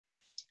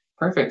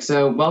Perfect.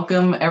 So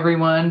welcome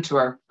everyone to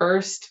our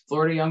first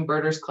Florida Young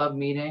Birders Club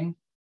meeting.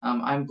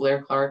 I'm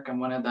Blair Clark. I'm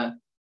one of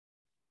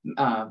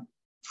the,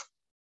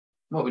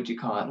 what would you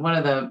call it? One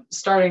of the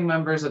starting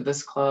members of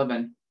this club,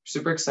 and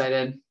super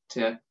excited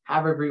to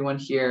have everyone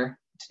here.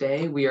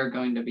 Today, we are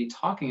going to be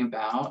talking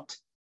about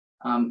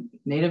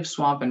native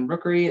swamp and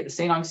rookery at the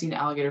St. Augustine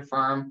Alligator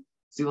Farm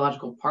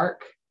Zoological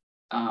Park.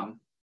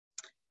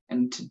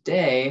 And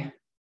today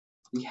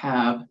we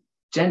have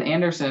Jen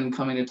Anderson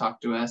coming to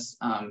talk to us.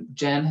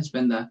 Jen has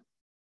been the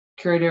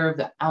curator of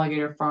the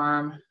Alligator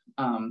Farm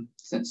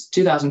since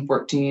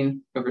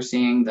 2014,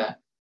 overseeing the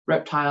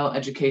reptile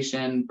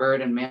education, bird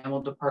and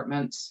mammal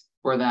departments.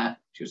 For that,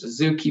 she was a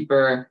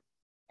zookeeper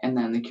and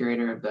then the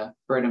curator of the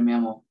bird and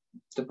mammal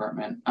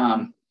department.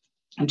 And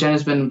Jen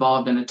has been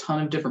involved in a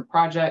ton of different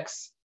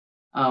projects.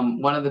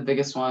 One of the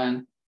biggest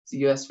one is the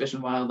U.S. Fish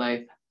and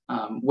Wildlife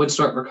wood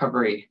sort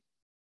recovery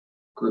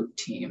group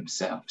team.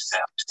 So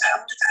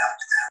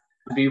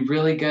it'll be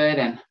really good,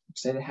 and I'm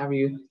excited to have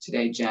you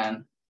today,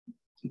 Jen.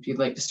 If you'd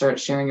like to start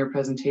sharing your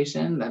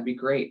presentation, that'd be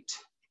great.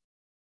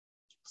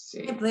 Let's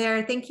see. Hi,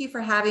 Blair. Thank you for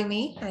having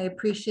me. I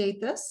appreciate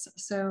this.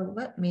 So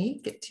let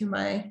me get to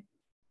my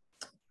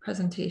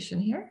presentation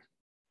here.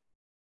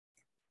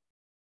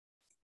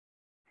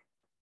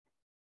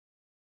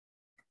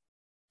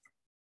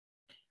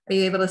 Are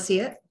you able to see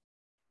it?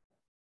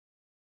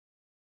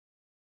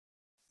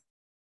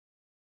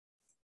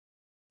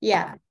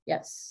 Yeah,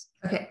 yes.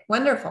 Okay,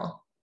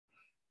 wonderful.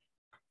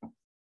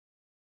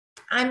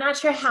 I'm not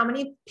sure how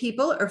many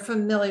people are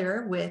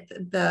familiar with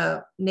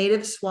the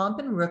native swamp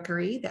and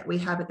rookery that we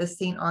have at the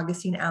St.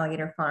 Augustine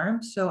Alligator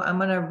Farm. So I'm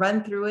going to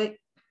run through it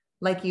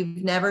like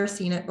you've never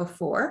seen it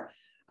before.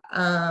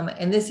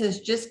 And this is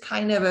just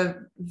kind of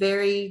a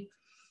very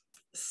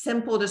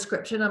simple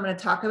description I'm going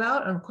to talk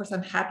about. And of course,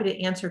 I'm happy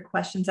to answer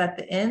questions at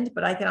the end,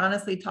 but I can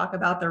honestly talk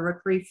about the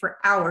rookery for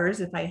hours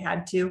if I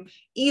had to,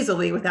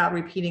 easily without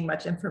repeating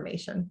much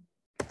information.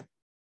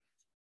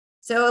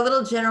 So a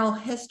little general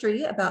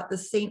history about the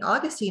St.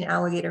 Augustine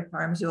Alligator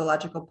Farm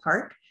Zoological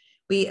Park.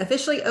 We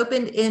officially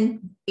opened in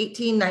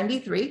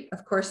 1893,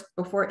 of course,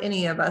 before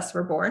any of us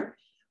were born,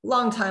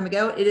 long time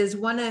ago. It is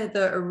one of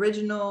the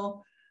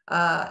original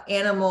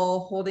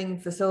animal holding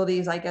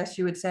facilities, I guess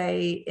you would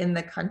say, in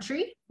the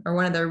country, or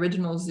one of the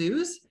original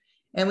zoos.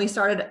 And we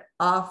started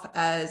off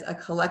as a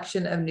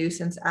collection of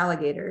nuisance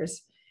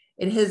alligators.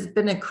 It has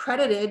been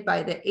accredited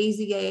by the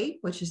AZA,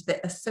 which is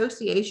the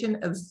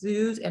Association of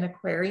Zoos and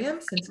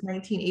Aquariums, since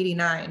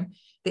 1989.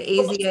 The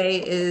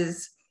AZA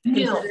is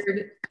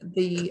considered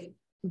the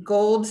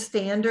gold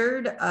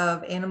standard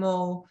of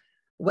animal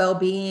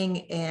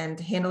well-being and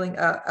handling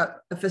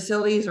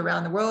facilities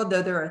around the world,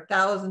 though there are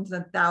thousands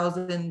and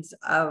thousands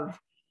of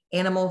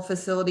animal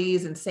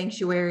facilities and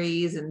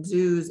sanctuaries and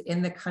zoos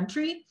in the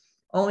country.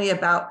 Only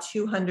about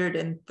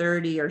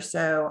 230 or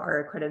so are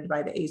accredited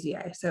by the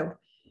AZA. So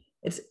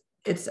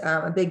it's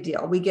a big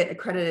deal. We get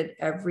accredited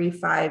every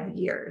 5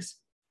 years.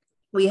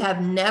 We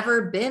have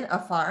never been a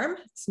farm.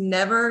 It's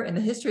never in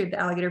the history of the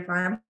alligator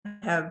farm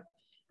have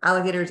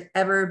alligators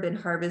ever been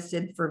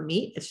harvested for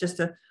meat. It's just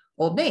an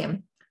old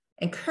name.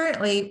 And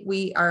currently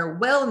we are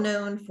well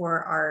known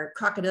for our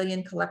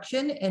crocodilian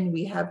collection, and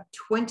we have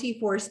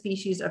 24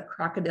 species of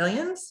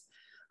crocodilians.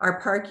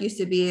 Our park used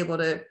to be able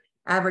to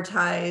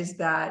advertise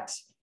that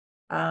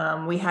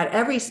we had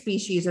every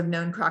species of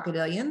known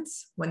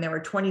crocodilians when there were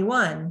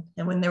 21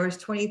 and when there was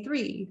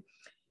 23.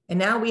 And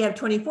now we have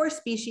 24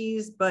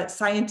 species, but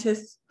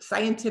scientists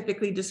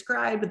scientifically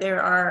described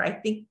there are, I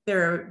think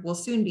there will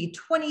soon be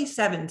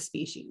 27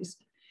 species.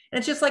 And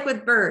it's just like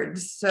with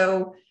birds.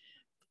 So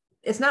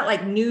it's not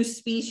like new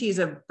species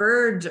of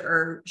birds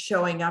are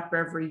showing up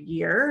every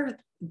year.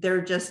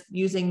 They're just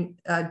using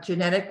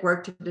genetic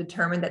work to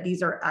determine that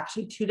these are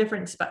actually two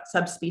different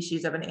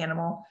subspecies of an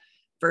animal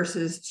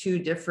versus two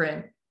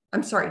different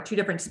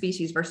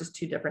species versus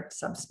two different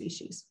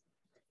subspecies.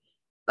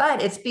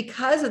 But it's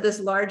because of this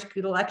large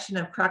collection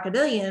of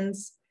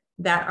crocodilians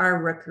that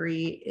our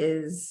rookery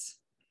is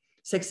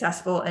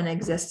successful and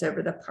exists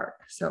over the park.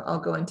 So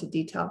I'll go into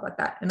detail about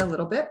that in a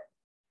little bit.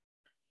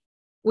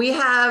 We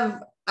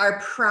have our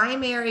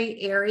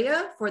primary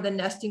area for the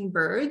nesting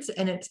birds,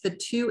 and it's the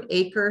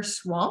 2-acre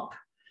swamp.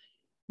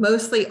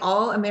 Mostly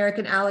all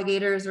American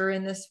alligators are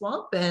in this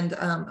swamp, and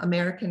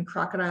American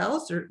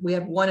crocodiles. We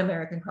have one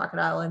American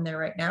crocodile in there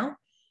right now,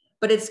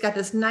 but it's got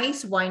this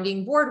nice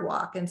winding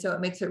boardwalk. And so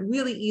it makes it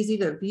really easy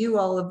to view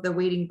all of the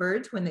wading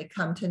birds when they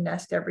come to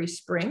nest every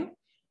spring.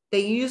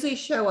 They usually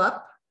show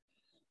up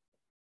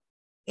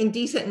in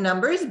decent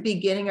numbers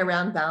beginning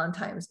around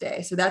Valentine's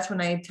Day. So that's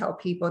when I tell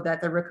people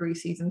that the rookery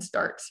season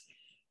starts.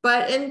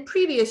 But in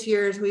previous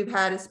years, we've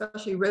had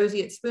especially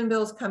roseate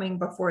spoonbills coming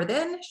before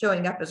then,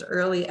 showing up as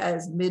early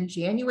as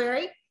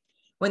mid-January,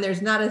 when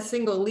there's not a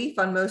single leaf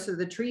on most of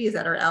the trees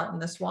that are out in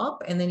the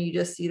swamp. And then you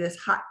just see this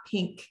hot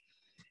pink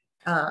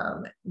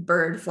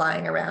bird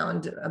flying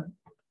around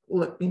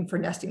looking for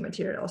nesting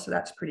material. So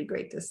that's pretty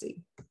great to see.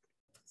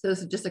 So this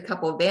is just a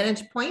couple of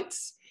vantage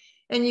points.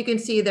 And you can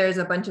see there's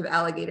a bunch of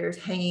alligators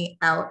hanging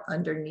out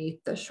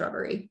underneath the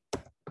shrubbery.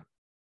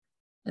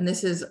 And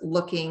this is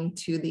looking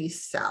to the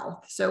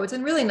south. So it's a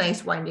really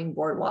nice winding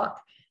boardwalk.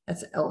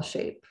 That's L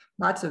shape,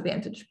 lots of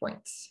vantage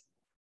points.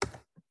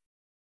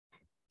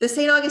 The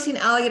St. Augustine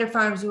Alligator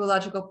Farm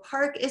Zoological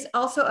Park is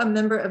also a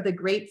member of the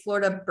Great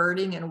Florida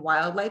Birding and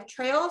Wildlife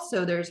Trail.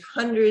 So there's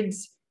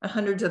hundreds and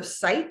hundreds of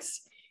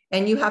sites,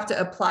 and you have to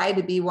apply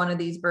to be one of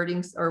these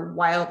birding or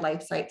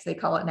wildlife sites, they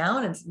call it now.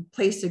 And it's a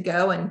place to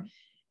go and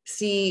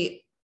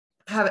see,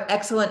 have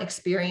excellent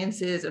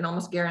experiences and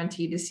almost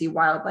guaranteed to see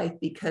wildlife,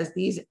 because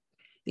these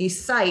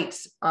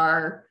sites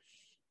are,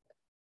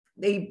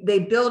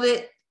 they build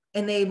it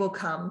and they will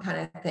come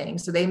kind of thing.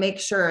 So they make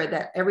sure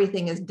that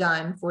everything is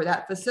done for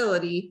that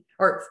facility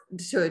or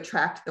to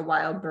attract the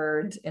wild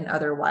birds and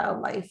other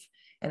wildlife.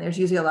 And there's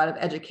usually a lot of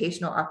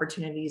educational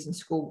opportunities and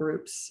school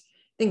groups,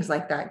 things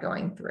like that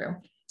going through.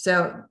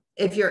 So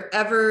if you're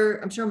ever,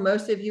 I'm sure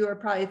most of you are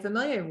probably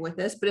familiar with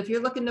this, but if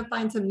you're looking to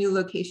find some new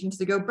locations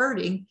to go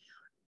birding,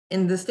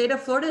 in the state of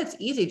Florida, it's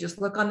easy.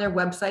 Just look on their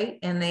website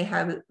and they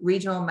have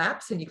regional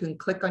maps, and you can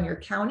click on your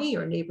county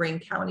or neighboring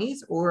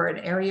counties or an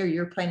area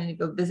you're planning to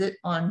go visit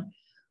on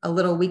a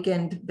little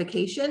weekend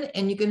vacation,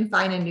 and you can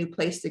find a new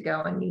place to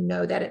go, and you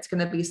know that it's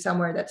going to be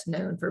somewhere that's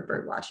known for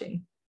bird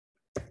watching.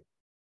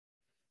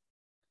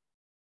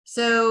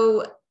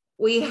 So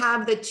we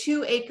have the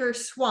 2-acre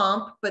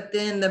swamp, but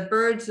then the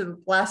birds of the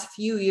last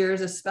few years,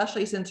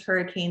 especially since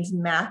Hurricanes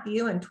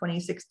Matthew in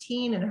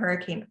 2016 and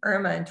Hurricane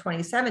Irma in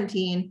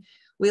 2017,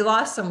 we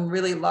lost some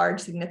really large,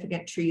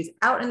 significant trees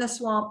out in the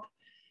swamp.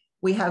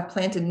 We have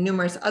planted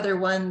numerous other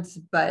ones,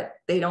 but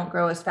they don't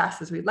grow as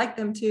fast as we'd like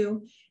them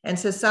to. And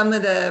so some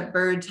of the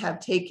birds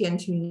have taken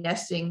to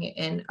nesting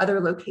in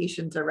other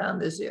locations around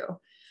the zoo.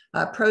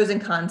 Pros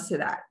and cons to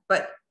that.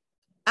 But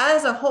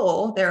as a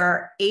whole, there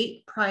are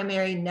 8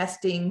 primary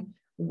nesting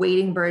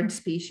wading bird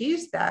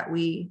species that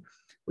we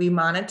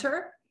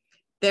monitor.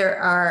 There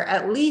are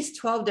at least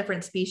 12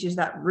 different species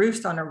that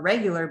roost on a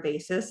regular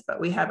basis,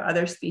 but we have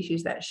other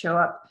species that show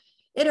up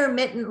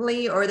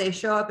intermittently, or they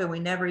show up and we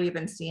never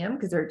even see them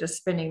because they're just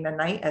spending the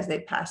night as they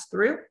pass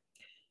through.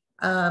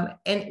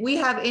 And we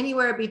have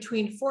anywhere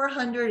between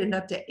 400 and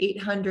up to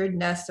 800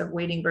 nests of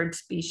wading bird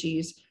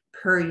species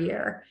per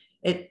year.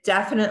 It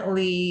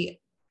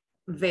definitely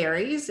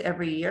varies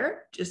every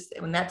year,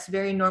 and that's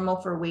very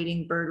normal for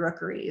wading bird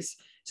rookeries.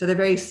 So they're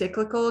very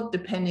cyclical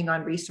depending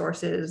on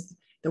resources,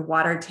 the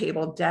water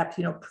table depth,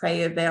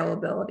 prey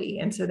availability.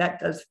 And so that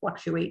does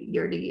fluctuate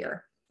year to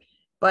year.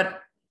 But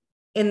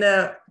in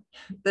the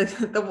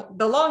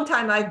long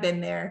time I've been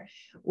there,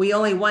 we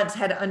only once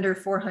had under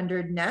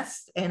 400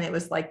 nests, and it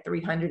was like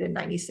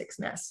 396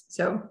 nests.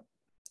 So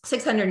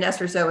 600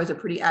 nests or so is a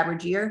pretty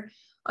average year.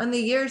 On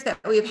the years that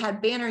we've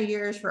had banner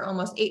years for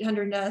almost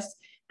 800 nests,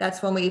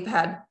 that's when we've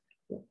had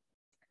a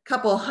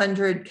couple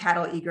hundred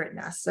cattle egret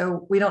nests.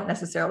 So we don't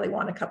necessarily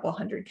want a couple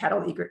hundred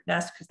cattle egret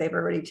nests because they've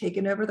already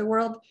taken over the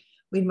world.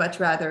 We'd much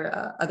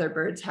rather other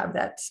birds have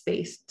that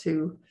space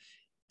to,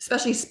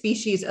 especially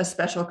species of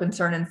special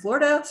concern in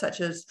Florida,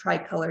 such as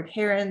tricolored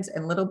herons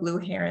and little blue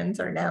herons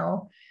are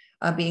now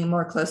being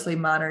more closely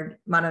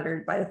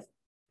monitored by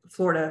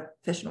Florida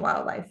Fish and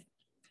Wildlife.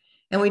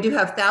 And we do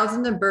have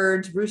thousands of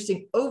birds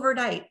roosting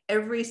overnight,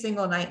 every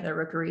single night in the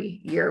rookery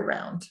year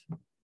round.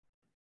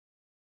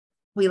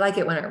 We like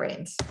it when it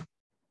rains.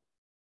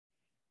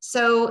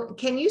 So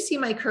can you see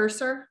my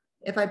cursor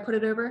if I put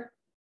it over?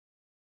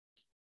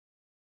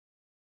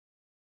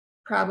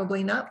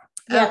 Probably not.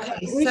 Yeah,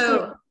 okay,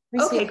 so,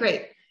 okay,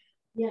 great.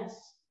 Yes.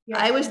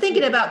 I was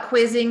thinking about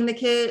quizzing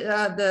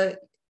the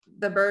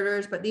the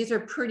birders, but these are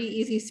pretty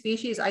easy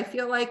species, I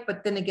feel like,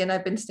 but then again,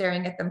 I've been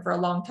staring at them for a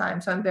long time,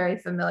 so I'm very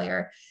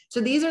familiar. So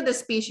these are the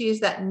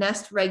species that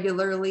nest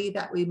regularly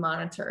that we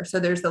monitor. So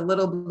there's the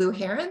little blue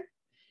heron.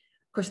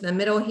 Of course, in the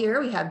middle here,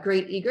 we have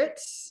great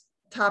egrets.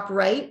 Top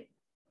right,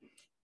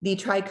 the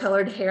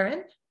tricolored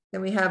heron.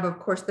 Then we have, of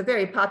course, the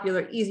very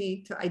popular,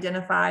 easy to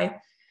identify,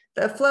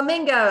 the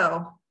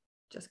flamingo.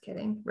 Just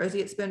kidding,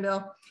 roseate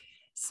spoonbill.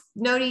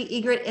 Snowdy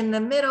egret in the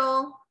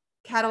middle,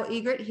 cattle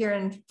egret here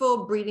in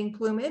full breeding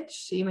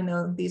plumage, even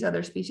though these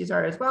other species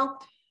are as well.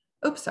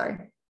 Oops, sorry.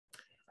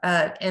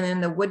 And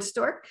then the wood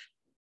stork,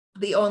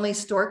 the only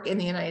stork in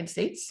the United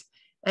States.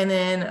 And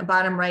then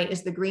bottom right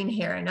is the green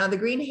heron. Now the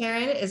green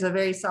heron is a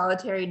very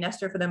solitary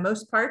nester for the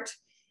most part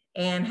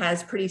and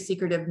has pretty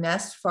secretive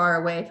nests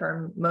far away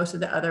from most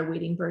of the other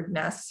wading bird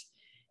nests.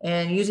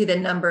 And usually the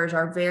numbers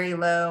are very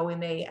low,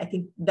 and I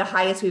think the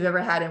highest we've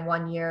ever had in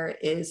one year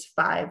is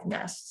 5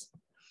 nests.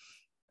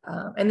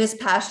 And this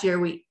past year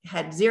we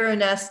had 0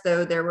 nests,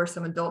 though there were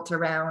some adults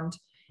around,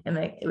 and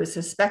it was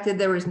suspected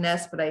there was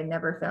nests, but I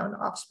never found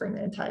offspring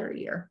the entire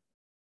year.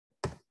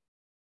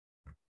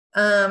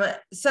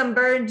 Some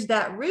birds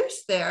that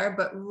roost there,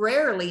 but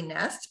rarely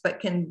nest, but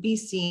can be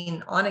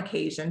seen on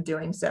occasion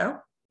doing so.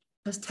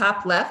 This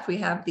top left, we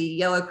have the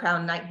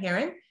yellow-crowned night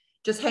heron,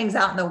 just hangs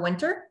out in the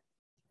winter,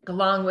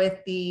 along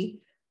with the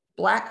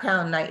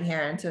black-crowned night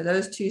heron. So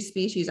those two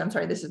species, I'm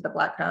sorry, this is the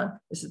black-crowned,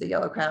 this is the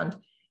yellow-crowned.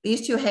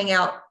 These two hang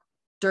out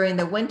during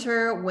the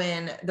winter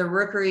when the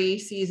rookery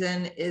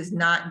season is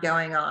not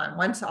going on.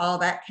 Once all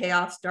that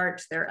chaos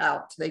starts, they're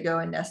out. They go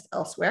and nest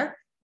elsewhere.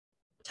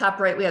 Top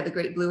right, we have the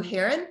great blue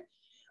heron.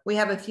 We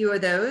have a few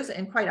of those,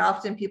 and quite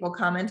often people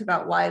comment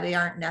about why they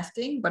aren't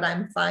nesting, but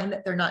I'm fine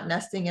that they're not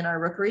nesting in our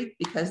rookery,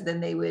 because then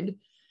they would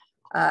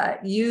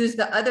use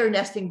the other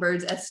nesting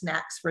birds as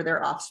snacks for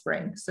their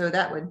offspring. So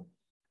that would,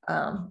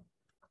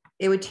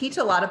 it would teach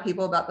a lot of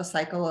people about the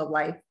cycle of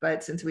life,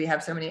 but since we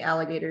have so many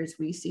alligators,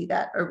 we see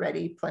that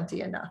already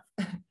plenty enough.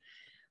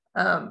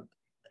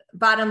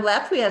 Bottom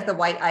left, we have the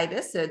white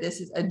ibis. So this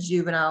is a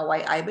juvenile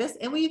white ibis,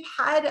 and we've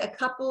had a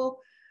couple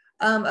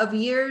of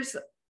years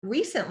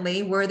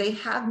recently where they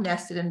have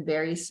nested in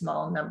very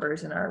small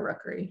numbers in our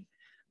rookery,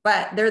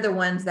 but they're the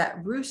ones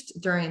that roost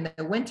during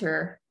the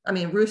winter. I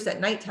mean, roost at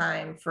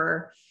nighttime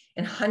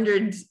and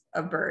hundreds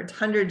of birds,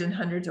 hundreds and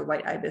hundreds of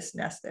white ibis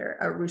nest there,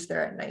 roost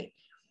there at night.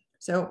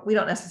 So we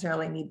don't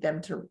necessarily need them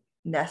to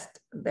nest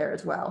there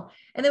as well.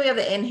 And then we have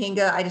the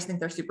anhinga. I just think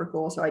they're super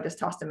cool, so I just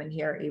tossed them in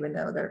here, even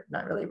though they're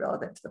not really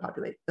relevant to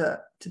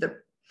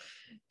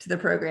the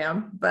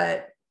program.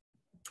 But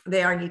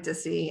they are neat to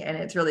see, and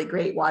it's really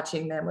great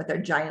watching them with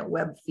their giant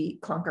web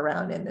feet clunk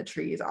around in the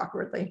trees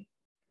awkwardly.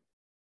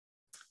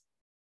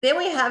 Then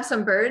we have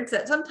some birds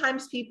that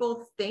sometimes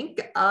people think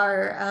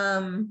are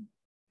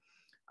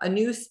a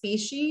new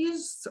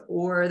species,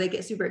 or they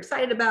get super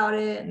excited about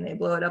it and they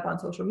blow it up on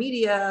social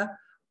media,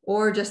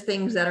 or just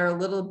things that are a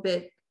little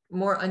bit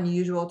more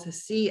unusual to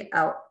see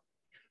out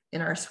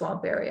in our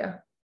swamp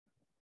area.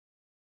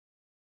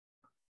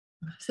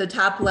 So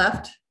top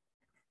left,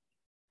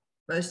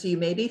 most of you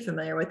may be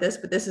familiar with this,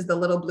 but this is the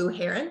little blue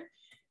heron.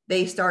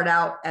 They start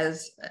out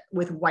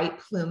with white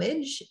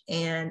plumage,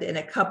 and in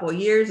a couple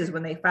years is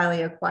when they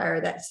finally acquire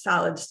that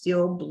solid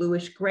steel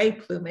bluish gray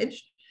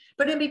plumage.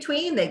 But in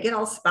between, they get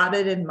all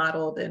spotted and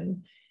mottled,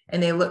 and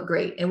they look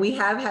great. And we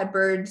have had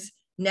birds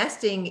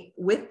nesting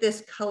with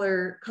this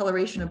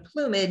coloration of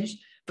plumage,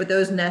 but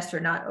those nests are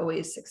not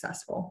always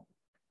successful.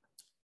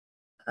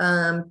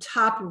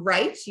 Top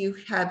right, you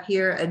have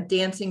here a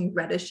dancing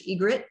reddish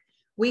egret.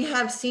 We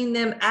have seen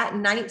them at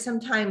night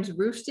sometimes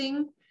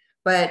roosting,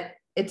 but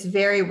it's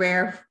very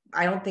rare.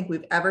 I don't think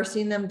we've ever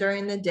seen them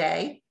during the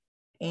day,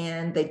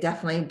 and they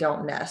definitely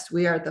don't nest.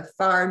 We are at the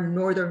far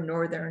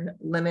northern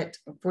limit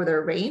for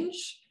their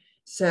range.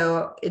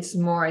 So it's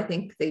more, I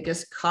think they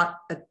just caught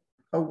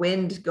a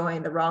wind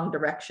going the wrong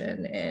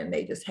direction, and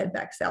they just head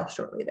back south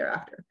shortly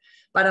thereafter.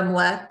 Bottom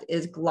left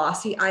is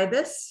glossy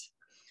ibis.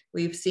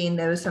 We've seen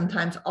those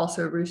sometimes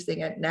also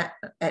roosting at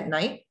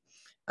night.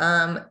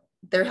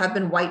 There have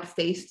been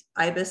white-faced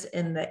ibis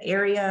in the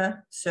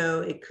area,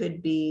 so it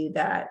could be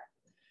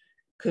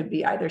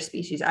either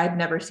species. I've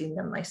never seen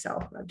them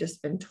myself. I've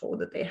just been told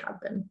that they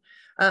have been.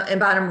 And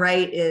bottom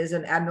right is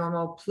an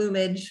abnormal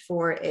plumage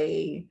for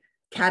a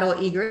cattle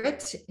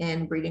egret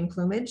in breeding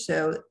plumage.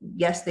 So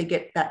yes, they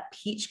get that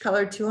peach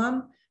color to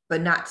them,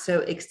 but not so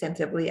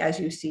extensively as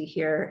you see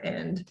here.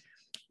 And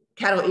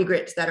cattle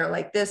egrets that are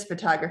like this,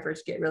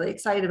 photographers get really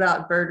excited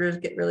about, birders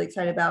get really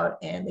excited about,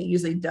 and they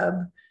usually dub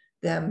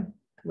them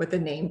with the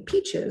name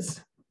peaches.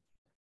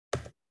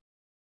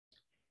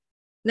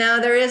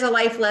 Now there is a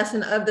life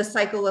lesson of the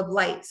cycle of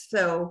light.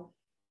 So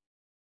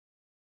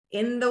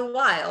in the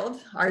wild,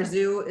 our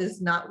zoo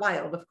is not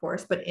wild, of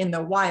course, but in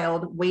the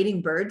wild,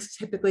 wading birds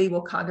typically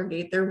will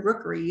congregate their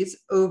rookeries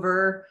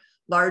over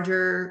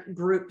larger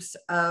groups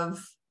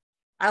of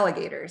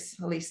alligators,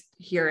 at least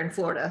here in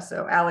Florida.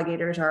 So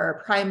alligators are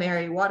a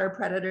primary water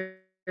predator.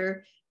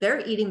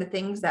 They're eating the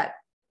things that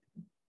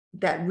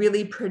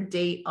really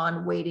predate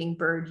on wading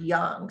bird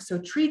young. So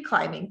tree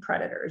climbing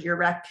predators, your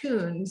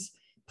raccoons,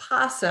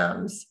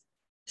 possums,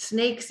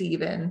 snakes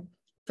even,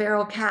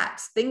 feral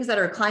cats, things that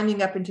are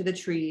climbing up into the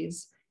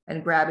trees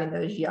and grabbing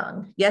those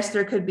young. Yes,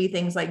 there could be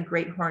things like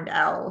great horned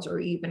owls or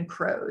even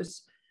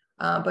crows,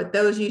 but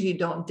those usually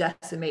don't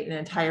decimate an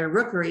entire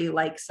rookery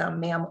like some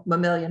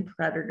mammalian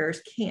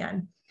predators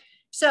can.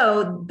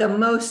 So the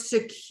most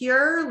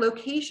secure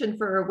location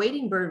for a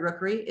wading bird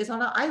rookery is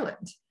on an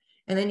island.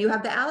 And then you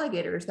have the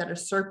alligators that are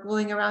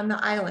circling around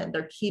the island.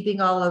 They're keeping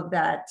all of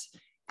that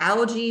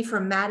algae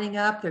from matting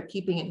up. They're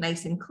keeping it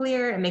nice and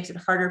clear. It makes it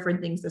harder for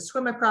things to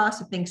swim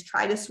across. If things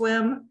try to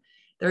swim,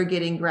 they're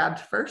getting grabbed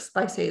first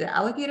by, say, the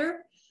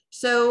alligator.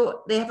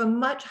 So they have a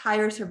much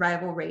higher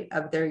survival rate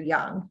of their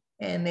young,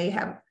 and they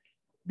have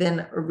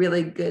then a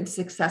really good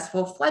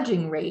successful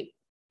fledging rate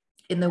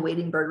in the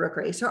wading bird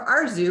rookery. So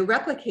our zoo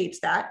replicates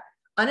that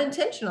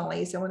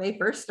unintentionally. So when they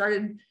first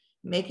started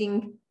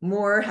making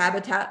more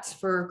habitats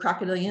for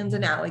crocodilians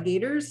and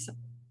alligators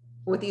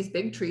with these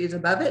big trees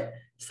above it,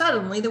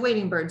 suddenly the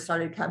wading birds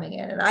started coming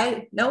in.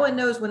 And no one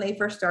knows when they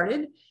first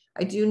started.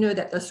 I do know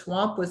that the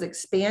swamp was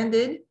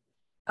expanded,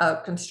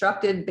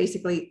 constructed,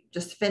 basically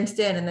just fenced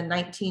in the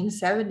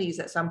 1970s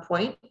at some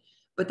point,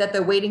 but that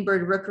the wading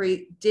bird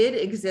rookery did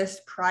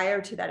exist prior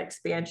to that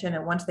expansion.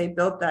 And once they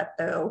built that,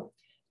 though,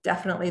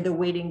 definitely the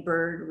wading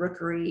bird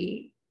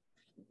rookery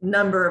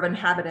number of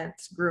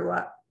inhabitants grew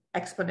up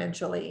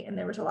exponentially, and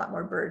there was a lot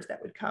more birds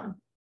that would come.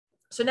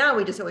 So now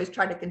we just always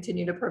try to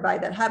continue to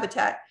provide that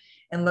habitat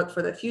and look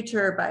for the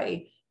future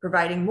by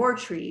providing more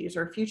trees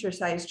or future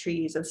size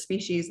trees of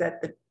species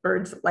that the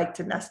birds like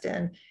to nest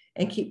in,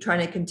 and keep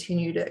trying to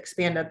continue to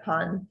expand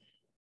upon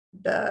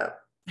the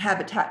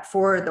habitat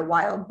for the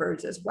wild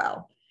birds as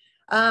well.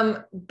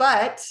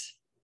 But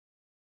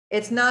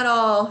it's not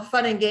all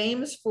fun and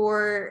games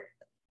for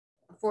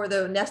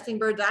the nesting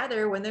birds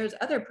either when there's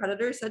other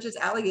predators such as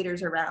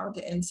alligators around.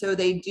 And so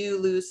they do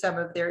lose some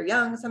of their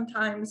young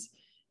sometimes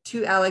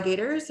to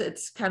alligators.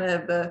 It's kind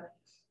of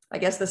I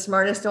guess the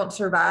smartest don't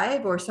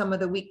survive, or some of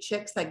the weak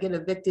chicks that get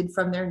evicted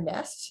from their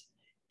nest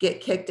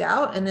get kicked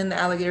out. And then the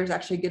alligators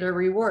actually get a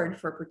reward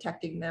for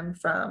protecting them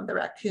from the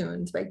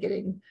raccoons by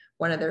getting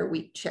one of their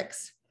weak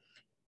chicks.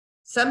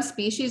 Some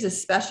species,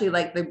 especially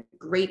like the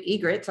great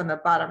egrets on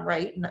the bottom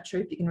right, I'm not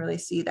sure if you can really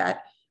see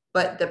that,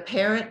 but the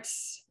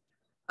parents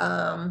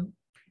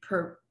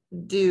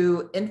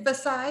do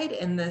infanticide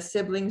and the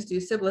siblings do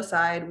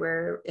siblicide,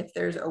 where if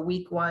there's a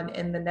weak one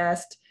in the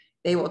nest,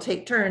 they will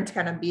take turns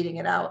kind of beating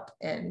it out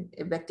and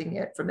evicting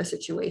it from the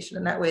situation.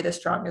 And that way the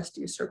strongest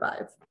do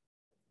survive.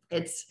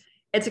 It's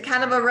a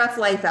kind of a rough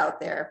life out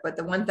there, but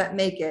the ones that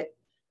make it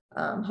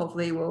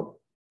hopefully will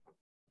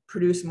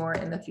produce more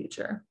in the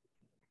future.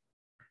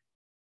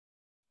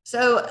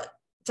 So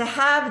to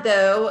have,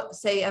 though,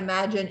 say,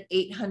 imagine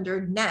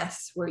 800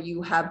 nests where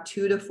you have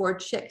 2 to 4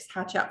 chicks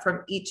hatch out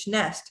from each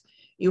nest.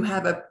 You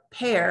have a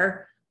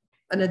pair,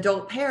 an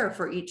adult pair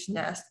for each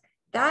nest.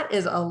 That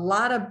is a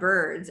lot of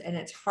birds, and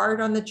it's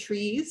hard on the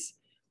trees.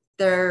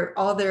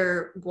 All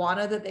their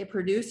guano that they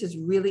produce is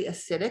really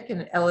acidic,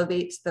 and it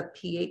elevates the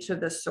pH of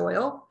the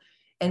soil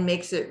and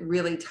makes it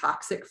really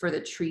toxic for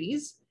the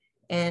trees.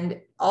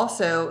 And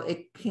also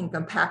it can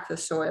compact the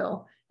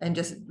soil. And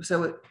just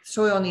so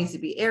soil needs to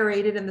be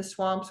aerated in the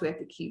swamps. We have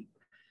to keep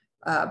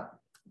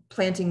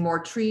planting more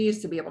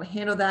trees to be able to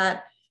handle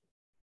that.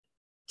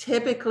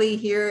 Typically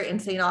here in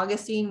St.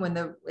 Augustine, when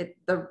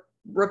the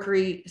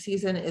rookery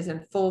season is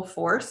in full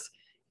force,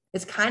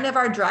 it's kind of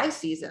our dry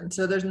season.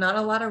 So there's not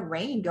a lot of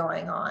rain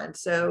going on.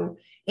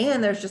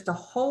 And there's just a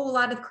whole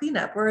lot of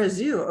cleanup. We're a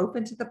zoo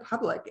open to the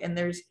public, and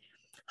there's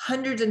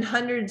hundreds and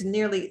hundreds,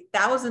 nearly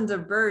thousands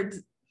of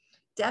birds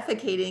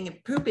defecating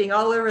and pooping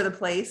all over the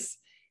place.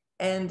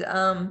 And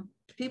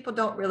people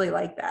don't really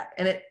like that.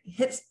 And it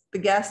hits the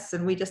guests,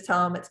 and we just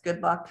tell them it's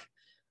good luck.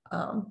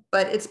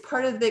 But it's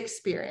part of the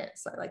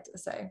experience, I like to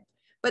say.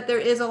 But there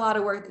is a lot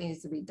of work that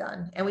needs to be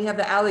done. And we have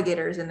the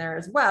alligators in there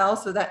as well.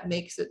 So that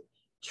makes it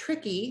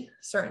tricky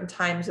certain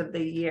times of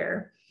the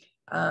year.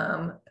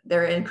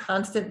 They're in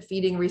constant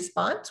feeding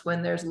response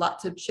when there's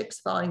lots of chicks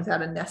falling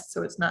out of nests.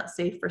 So it's not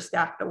safe for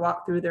staff to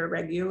walk through there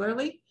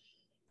regularly.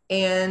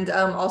 And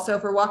also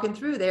if we're walking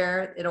through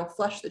there, it'll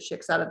flush the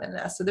chicks out of the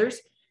nest. So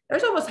there's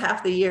almost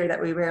half the year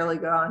that we rarely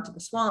go out into the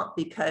swamp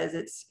because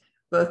it's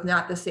both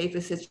not the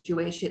safest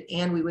situation,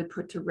 and we would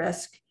put to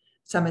risk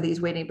some of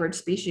these wading bird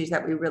species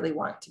that we really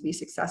want to be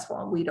successful,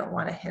 and we don't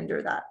want to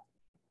hinder that.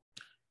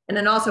 And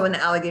then also when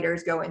the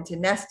alligators go into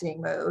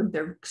nesting mode,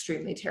 they're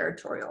extremely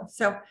territorial.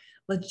 So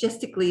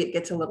logistically, it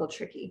gets a little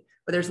tricky,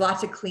 but there's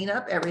lots of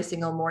cleanup every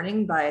single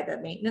morning by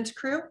the maintenance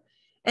crew.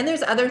 And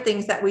there's other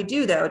things that we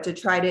do, though, to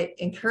try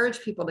to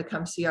encourage people to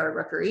come see our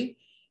rookery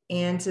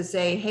and to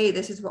say, hey,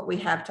 this is what we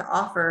have to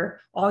offer.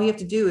 All you have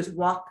to do is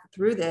walk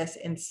through this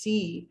and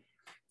see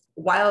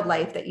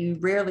wildlife that you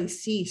rarely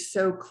see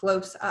so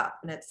close up,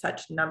 and it's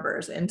such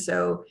numbers. And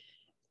so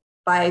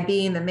by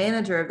being the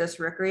manager of this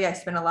rookery, I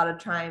spend a lot of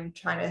time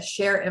trying to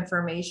share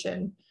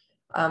information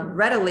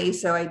readily,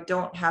 so I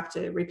don't have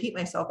to repeat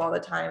myself all the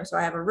time. So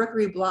I have a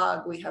rookery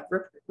blog, we have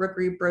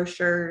rookery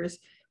brochures,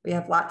 we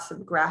have lots of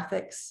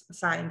graphics,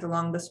 signs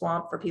along the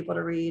swamp for people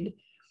to read.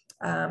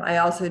 I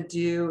also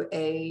do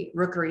a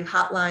rookery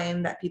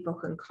hotline that people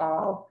can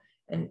call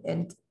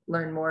and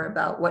learn more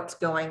about what's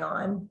going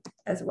on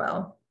as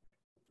well.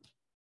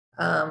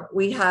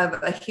 We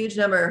have a huge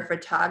number of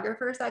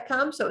photographers that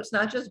come. So it's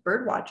not just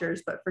bird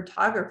watchers, but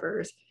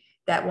photographers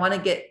that want to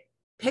get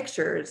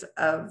pictures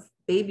of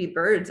baby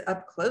birds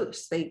up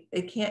close. They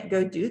can't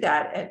go do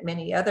that at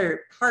many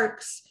other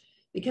parks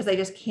because they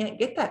just can't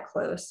get that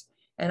close.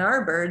 And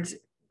our birds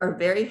are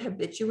very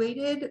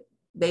habituated.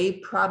 They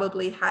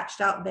probably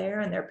hatched out there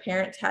and their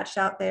parents hatched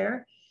out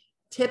there.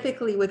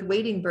 Typically with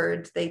wading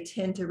birds, they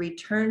tend to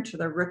return to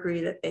the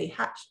rookery that they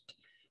hatched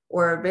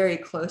or a very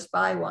close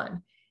by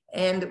one.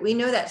 And we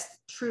know that's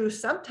true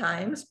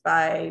sometimes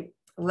by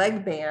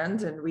leg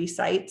bands and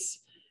resites,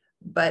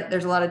 but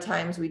there's a lot of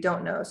times we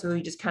don't know. So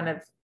we just kind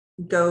of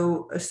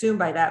assume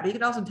by that, but you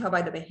can also tell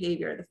by the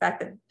behavior, the fact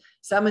that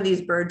some of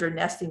these birds are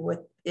nesting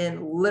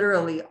within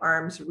literally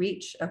arm's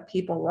reach of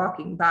people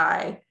walking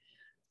by.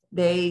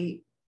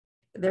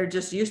 They're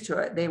just used to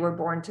it. They were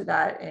born to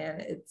that,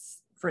 and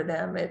for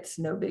them, it's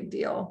no big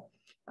deal,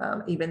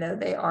 even though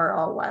they are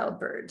all wild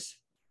birds.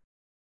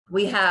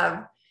 We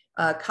have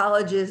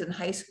colleges and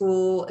high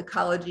school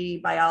ecology,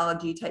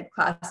 biology type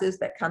classes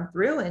that come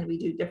through, and we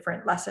do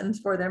different lessons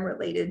for them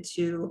related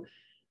to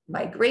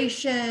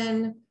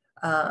migration,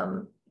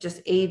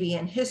 just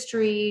avian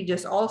history,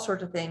 just all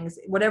sorts of things,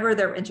 whatever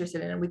they're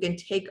interested in. And we can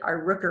take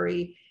our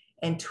rookery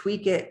and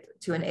tweak it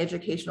to an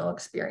educational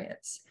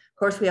experience. Of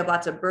course, we have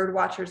lots of bird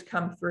watchers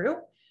come through.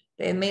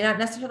 They may not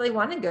necessarily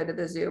want to go to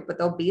the zoo, but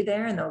they'll be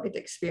there and they'll get to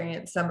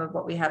experience some of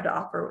what we have to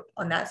offer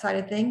on that side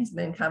of things, and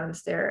then come and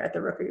stare at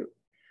the rookery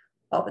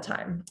all the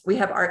time. We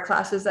have art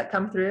classes that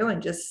come through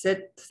and just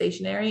sit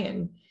stationary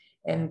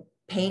and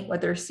paint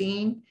what they're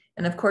seeing.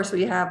 And of course,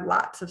 we have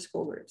lots of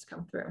school groups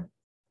come through.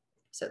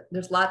 So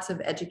there's lots of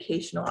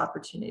educational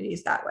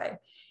opportunities that way.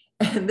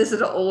 And this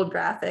is an old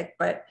graphic,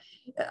 but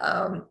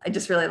I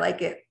just really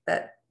like it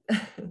that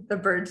the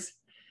birds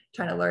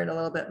trying to learn a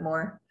little bit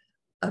more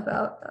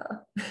about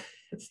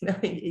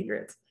snowy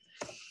egrets.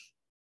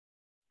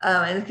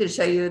 And it could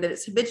show you that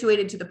it's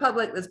habituated to the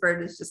public. This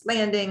bird is just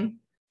landing.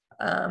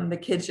 The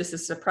kid's just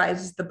as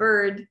surprised as the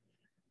bird,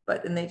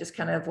 but then they just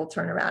kind of will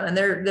turn around, and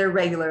they're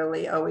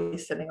regularly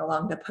always sitting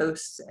along the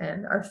posts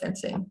and are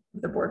fencing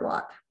the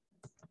boardwalk.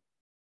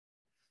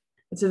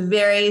 It's a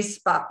very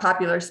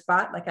popular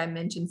spot, like I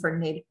mentioned,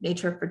 for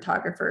nature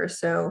photographers.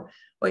 So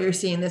what you're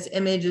seeing in this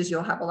image is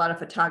you'll have a lot of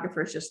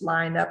photographers just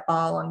lined up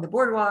all along the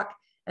boardwalk,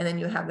 and then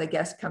you have the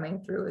guests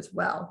coming through as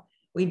well.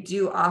 We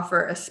do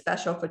offer a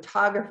special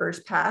photographer's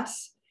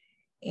pass,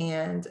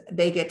 and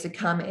they get to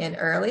come in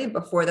early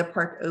before the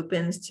park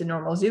opens to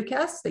normal zoo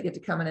guests. They get to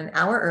come in an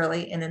hour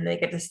early, and then they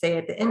get to stay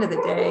at the end of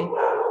the day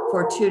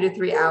for 2 to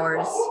 3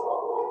 hours.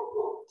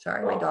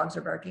 Sorry, my dogs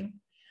are barking.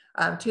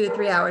 2 to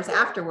 3 hours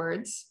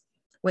afterwards,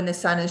 when the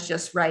sun is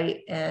just right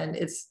and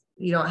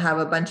you don't have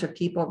a bunch of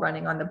people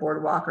running on the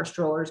boardwalk or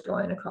strollers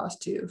going across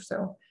too.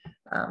 So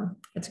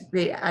it's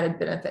great added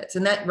benefits.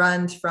 And that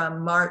runs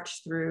from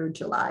March through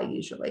July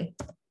usually.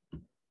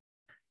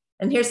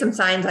 And here's some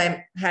signs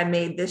I had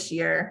made this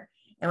year.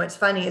 And what's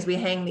funny is we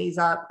hang these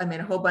up. I made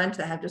a whole bunch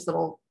that have just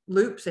little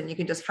loops, and you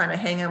can just kind of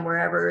hang them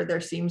wherever there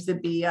seems to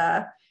be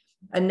a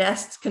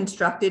nest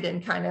constructed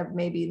in kind of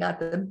maybe not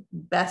the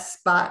best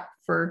spot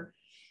for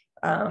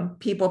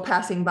people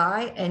passing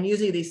by. And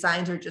usually these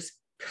signs are just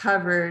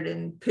covered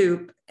in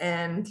poop,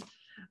 and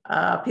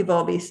people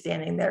will be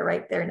standing there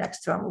right there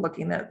next to them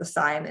looking at the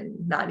sign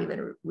and not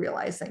even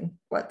realizing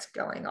what's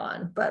going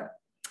on. But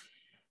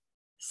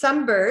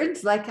some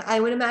birds, like I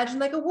would imagine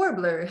like a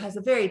warbler, has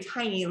a very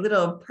tiny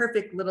little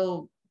perfect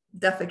little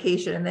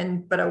defecation, and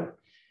then but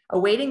a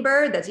wading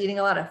bird that's eating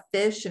a lot of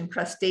fish and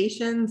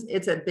crustaceans,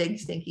 it's a big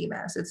stinky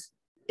mess.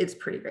 It's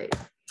pretty great.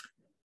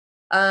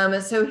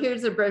 So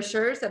here's the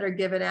brochures that are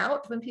given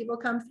out when people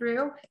come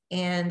through,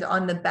 and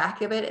on the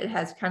back of it, it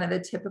has kind of the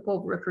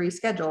typical rookery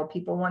schedule.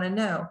 People want to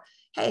know,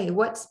 hey,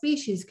 what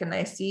species can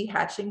I see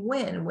hatching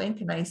when? When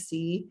can I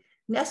see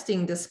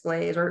nesting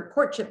displays or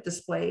courtship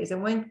displays?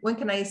 And when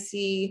can I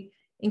see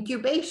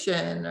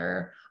incubation,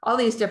 or all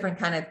these different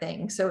kind of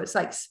things? So it's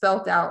like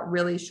spelt out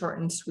really short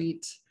and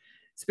sweet.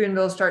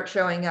 Spoonbills start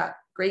showing up.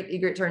 Great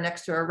egrets are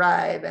next to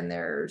arrive, and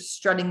they're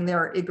strutting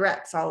their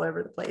egrets all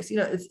over the place. You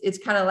know, it's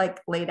kind of like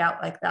laid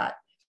out like that.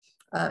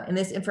 And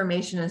this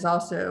information is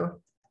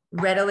also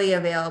readily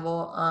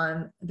available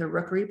on the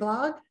Rookery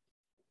blog.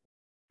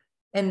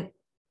 And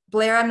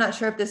Blair, I'm not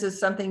sure if this is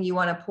something you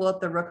want to pull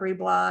up the Rookery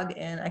blog,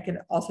 and I can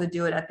also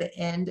do it at the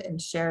end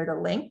and share the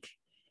link.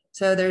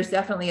 So there's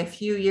definitely a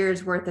few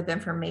years worth of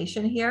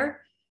information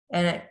here.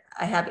 And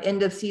I have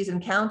end of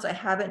season counts. I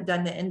haven't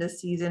done the end of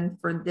season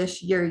for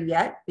this year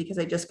yet because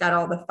I just got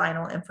all the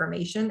final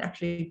information,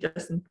 actually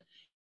just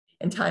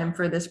in time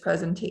for this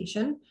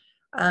presentation.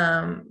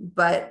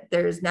 But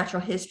there's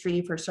natural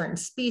history for certain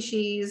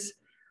species,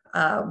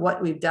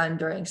 what we've done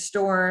during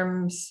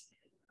storms,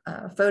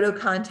 photo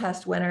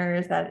contest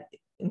winners that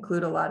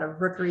include a lot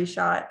of rookery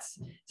shots.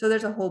 So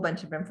there's a whole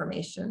bunch of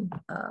information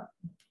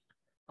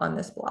on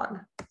this blog.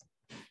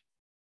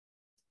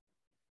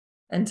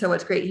 And so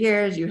what's great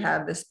here is you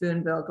have the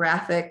spoonbill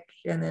graphic,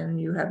 and then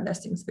you have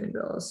nesting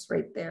spoonbills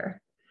right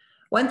there.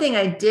 One thing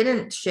I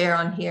didn't share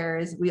on here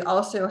is we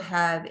also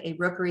have a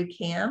rookery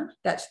cam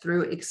that's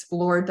through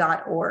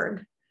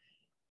explore.org.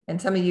 And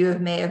some of you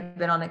may have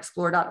been on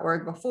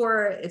explore.org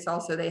before. It's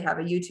also, they have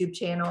a YouTube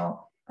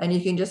channel, and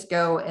you can just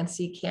go and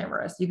see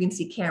cameras. You can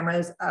see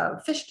cameras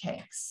of fish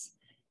tanks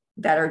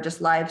that are just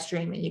live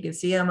streaming. You can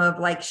see them of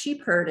like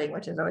sheep herding,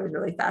 which is always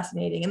really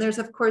fascinating. And there's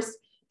of course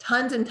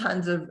tons and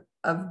tons of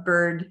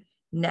bird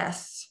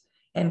nests.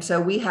 And so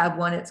we have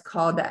one, it's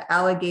called the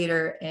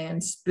Alligator and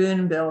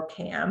Spoonbill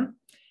Cam.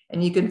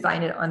 And you can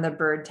find it on the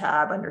bird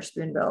tab under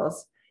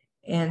spoonbills.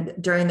 And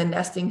during the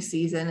nesting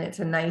season, it's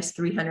a nice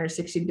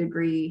 360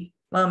 degree,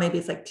 well, maybe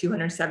it's like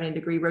 270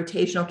 degree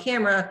rotational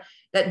camera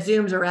that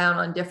zooms around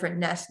on different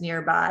nests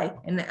nearby.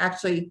 And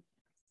actually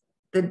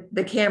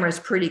the camera is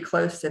pretty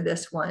close to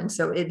this one.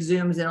 So it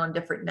zooms in on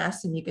different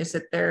nests, and you can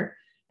sit there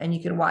and you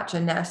can watch a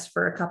nest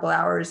for a couple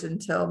hours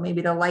until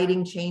maybe the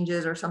lighting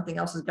changes or something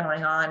else is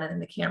going on, and then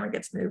the camera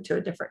gets moved to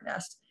a different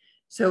nest.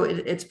 So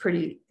it's a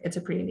pretty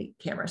neat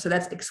camera. So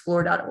that's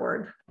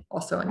explore.org,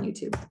 also on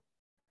YouTube.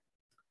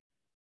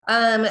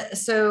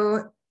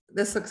 So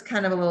this looks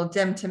kind of a little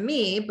dim to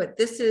me, but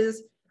this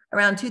is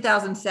Around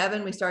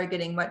 2007, we started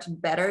getting much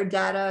better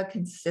data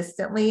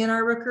consistently in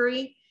our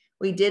rookery.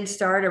 We did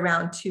start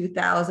around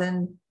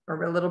 2000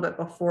 or a little bit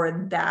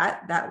before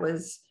that.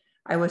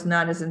 I was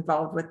not as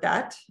involved with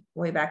that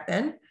way back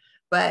then,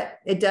 but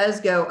it does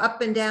go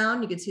up and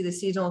down. You can see the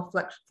seasonal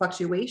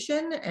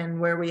fluctuation and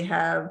where we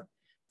have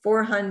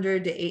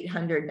 400 to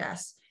 800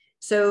 nests.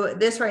 So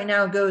this right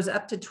now goes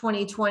up to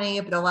 2020.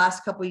 For the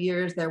last couple of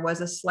years, there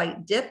was a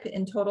slight dip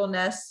in total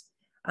nests.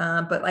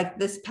 But like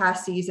this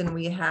past season,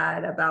 we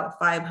had about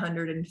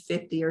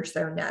 550 or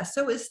so nests.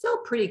 So it's still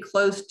pretty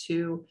close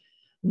to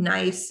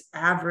nice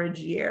average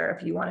year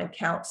if you want to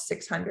count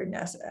 600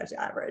 nests as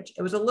average.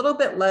 It was a little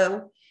bit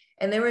low.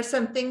 And there were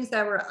some things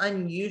that were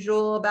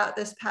unusual about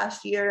this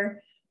past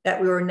year that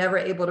we were never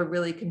able to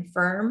really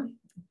confirm.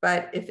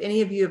 But if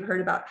any of you have heard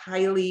about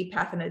highly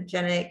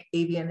pathogenic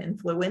avian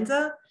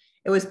influenza,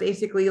 it was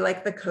basically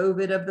like the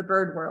COVID of the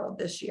bird world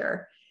this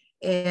year.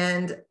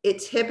 And it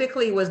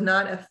typically was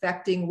not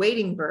affecting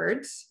wading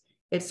birds.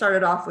 It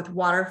started off with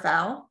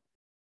waterfowl.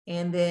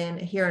 And then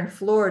here in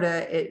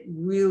Florida, it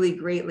really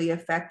greatly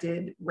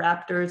affected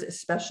raptors,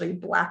 especially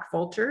black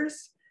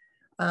vultures.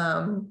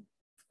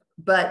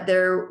 But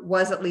there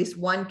was at least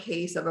one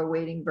case of a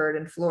wading bird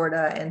in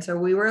Florida. And so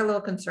we were a little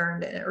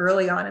concerned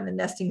early on in the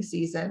nesting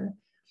season.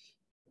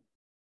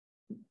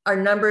 Our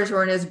numbers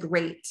weren't as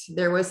great.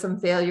 There was some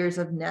failures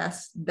of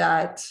nests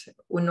that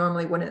we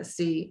normally wouldn't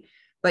see.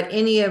 But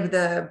any of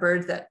the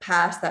birds that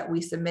passed that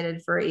we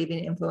submitted for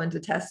avian influenza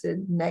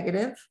tested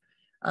negative.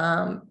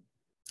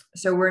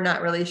 So we're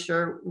not really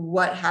sure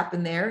what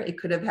happened there. It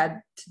could have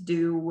had to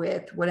do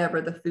with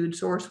whatever the food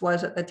source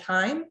was at the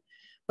time.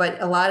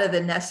 But a lot of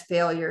the nest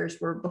failures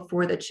were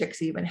before the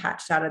chicks even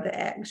hatched out of the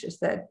eggs,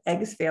 just that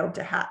eggs failed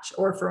to hatch.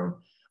 Or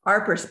from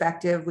our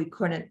perspective, we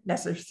couldn't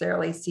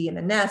necessarily see in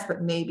the nest,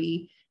 but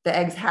maybe the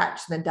eggs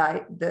hatched and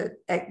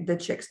the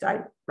chicks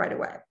died right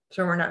away.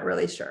 So we're not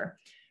really sure.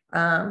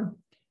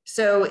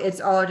 So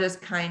it's all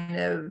just kind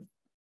of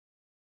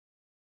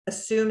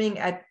assuming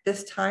at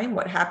this time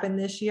what happened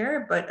this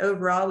year, but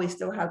overall we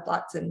still have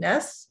lots of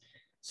nests.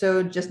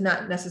 So just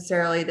not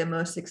necessarily the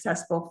most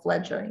successful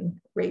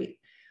fledgling rate.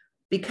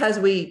 Because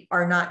we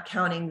are not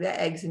counting the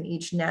eggs in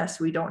each nest,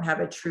 we don't have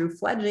a true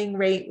fledgling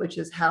rate, which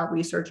is how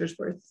researchers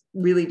were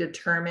really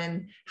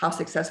determine how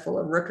successful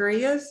a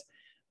rookery is.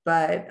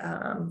 But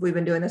we've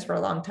been doing this for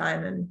a long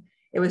time, and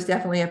it was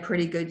definitely a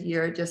pretty good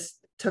year. It just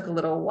took a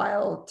little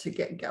while to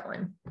get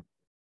going.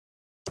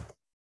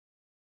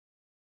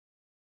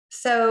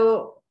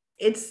 So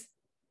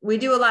we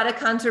do a lot of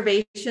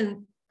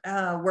conservation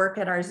work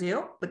at our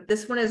zoo, but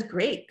this one is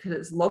great because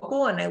it's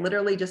local, and I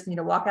literally just need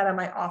to walk out of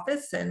my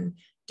office and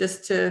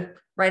just to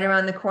right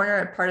around the corner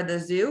at part of the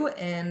zoo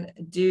and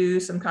do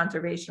some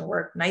conservation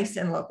work, nice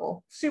and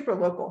local, super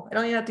local. I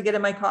don't even have to get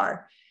in my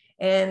car.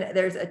 And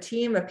there's a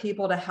team of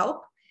people to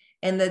help.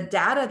 And the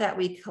data that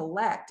we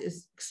collect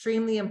is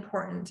extremely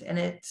important. And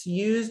it's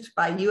used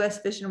by US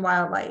Fish and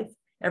Wildlife.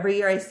 Every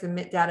year I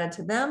submit data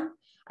to them.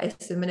 I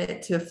submit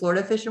it to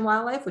Florida Fish and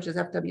Wildlife, which is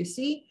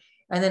FWC,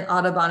 and then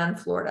Audubon in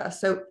Florida.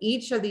 So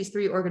each of these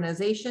three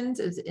organizations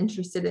is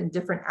interested in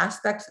different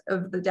aspects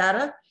of the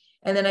data.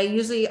 And then I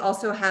usually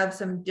also have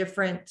some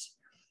different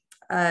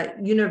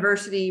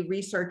university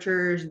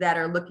researchers that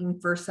are looking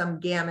for some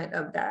gamut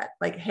of that.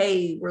 Like,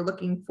 hey, we're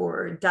looking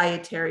for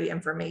dietary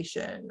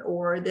information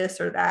or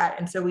this or that.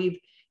 And so we've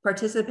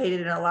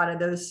participated in a lot of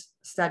those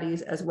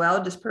studies as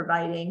well, just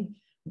providing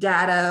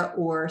data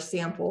or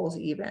samples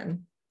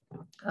even,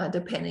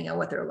 depending on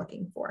what they're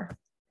looking for.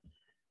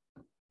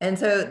 And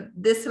so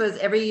this was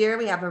every year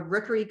we have a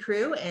rookery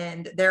crew,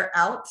 and they're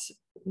out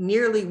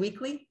nearly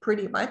weekly,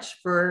 pretty much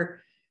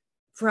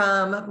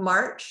from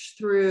March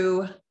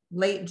through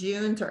late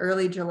June to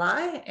early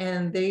July,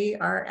 and they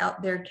are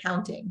out there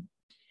counting.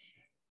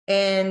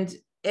 And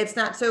it's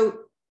not so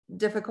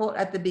difficult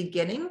at the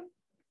beginning,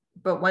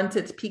 but once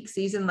it's peak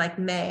season like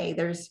May,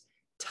 there's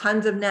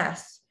tons of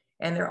nests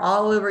and they're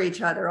all over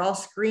each other, all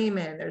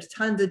screaming. There's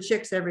tons of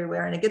chicks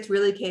everywhere, and it gets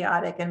really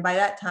chaotic. And by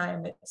that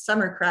time, it's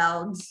summer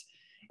crowds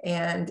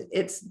and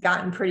it's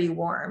gotten pretty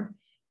warm.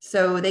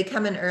 So they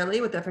come in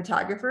early with the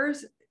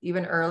photographers,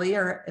 even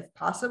earlier if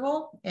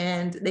possible,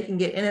 and they can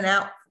get in and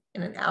out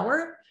in an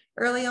hour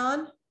early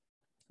on.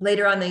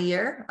 Later on the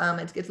year,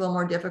 it gets a little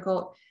more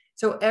difficult.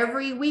 So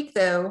every week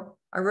though,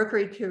 our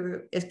rookery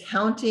crew is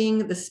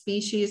counting the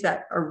species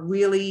that are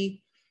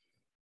really,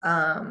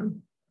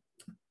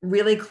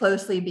 really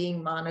closely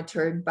being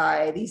monitored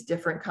by these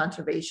different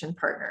conservation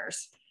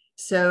partners.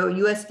 So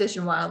US Fish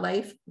and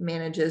Wildlife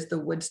manages the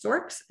wood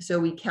storks. So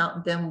we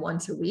count them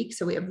once a week.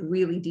 So we have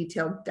really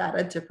detailed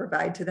data to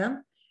provide to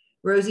them.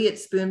 Roseate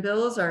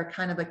spoonbills are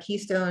kind of a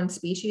keystone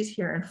species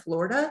here in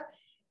Florida,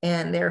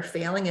 and they're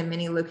failing in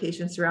many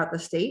locations throughout the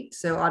state.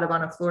 So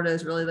Audubon of Florida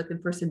is really looking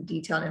for some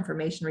detailed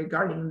information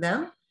regarding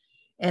them.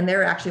 And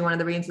they're actually one of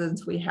the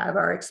reasons we have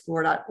our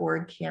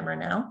explore.org camera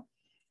now.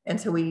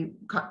 And so we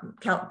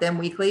count them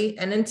weekly.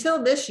 And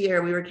until this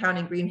year, we were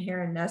counting green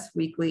heron nests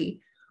weekly,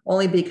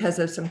 only because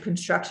of some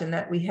construction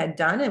that we had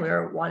done. And we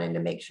were wanting to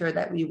make sure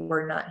that we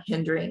were not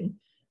hindering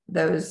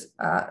those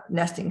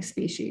nesting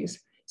species.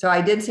 So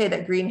I did say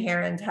that green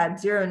herons had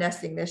 0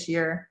 nesting this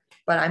year,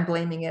 but I'm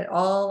blaming it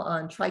all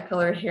on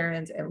tricolored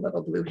herons and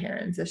little blue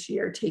herons this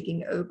year,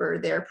 taking over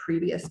their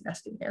previous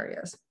nesting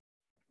areas.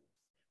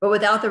 But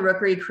without the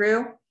Rookery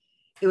crew,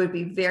 it would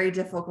be very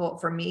difficult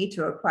for me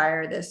to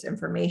acquire this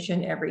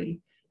information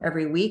every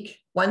week.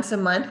 Once a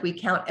month, we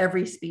count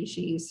every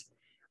species,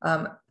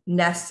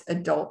 nests,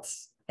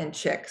 adults, and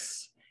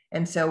chicks.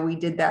 And so we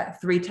did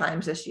that 3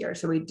 times this year.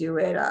 So we do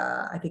it,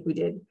 I think we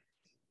did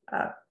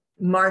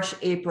March,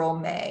 April,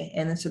 May.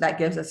 And so that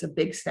gives us a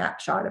big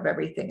snapshot of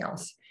everything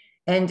else.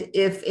 And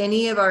if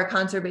any of our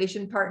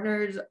conservation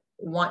partners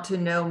want to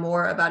know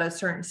more about a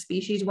certain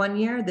species one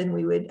year, then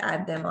we would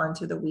add them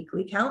onto the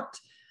weekly count.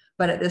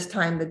 But at this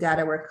time, the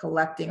data we're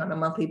collecting on a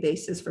monthly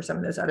basis for some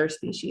of those other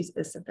species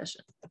is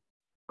sufficient.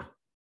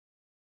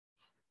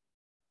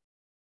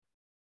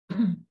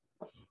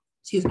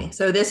 Excuse me.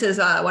 So this is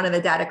one of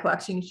the data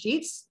collection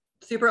sheets,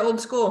 super old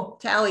school,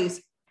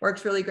 tallies,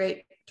 works really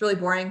great. It's really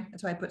boring.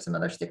 That's why I put some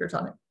other stickers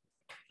on it,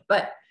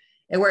 but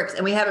it works.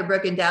 And we have it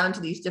broken down to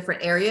these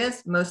different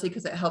areas, mostly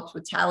because it helps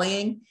with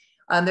tallying.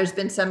 There's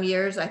been some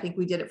years, I think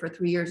we did it for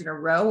 3 years in a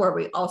row, where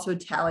we also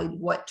tallied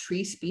what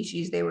tree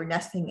species they were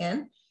nesting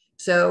in.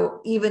 So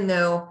even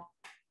though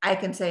I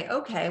can say,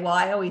 okay, well,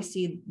 I always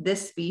see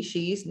this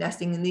species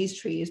nesting in these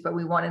trees, but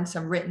we wanted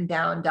some written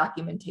down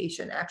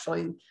documentation,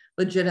 actually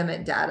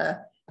legitimate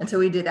data. And so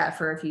we did that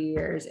for a few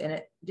years, and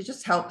it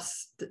just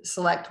helps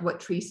select what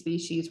tree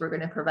species we're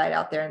going to provide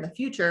out there in the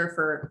future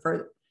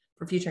for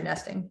future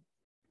nesting.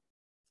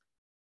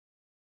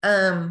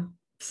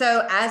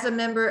 So as a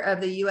member of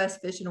the U.S.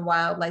 Fish and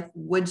Wildlife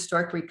Wood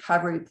Stork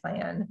Recovery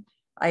Plan,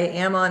 I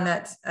am on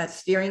that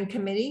steering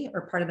committee,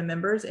 or part of the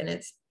members, and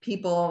it's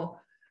people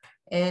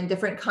in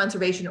different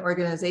conservation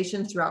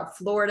organizations throughout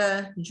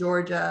Florida,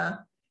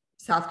 Georgia,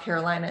 South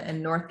Carolina,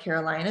 and North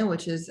Carolina,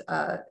 which is,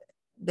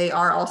 they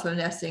are also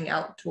nesting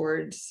out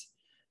towards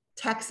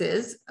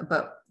Texas,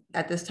 but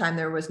at this time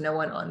there was no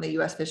one on the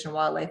U.S. Fish and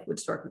Wildlife Wood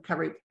Stork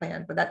Recovery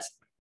Plan, but that's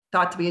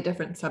thought to be a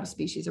different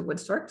subspecies of wood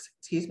storks,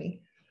 excuse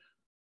me.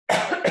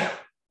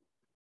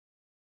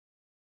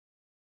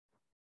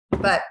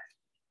 But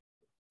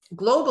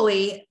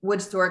globally,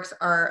 wood storks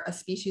are a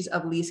species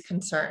of least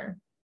concern.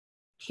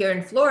 Here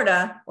in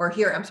Florida, or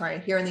here, I'm sorry,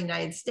 here in the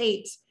United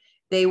States,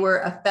 they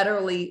were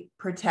federally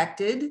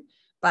protected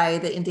by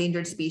the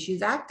Endangered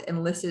Species Act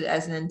and listed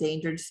as an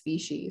endangered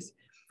species.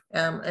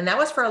 And that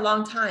was for a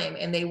long time,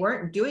 and they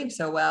weren't doing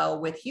so well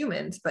with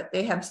humans, but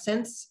they have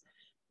since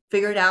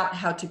figured out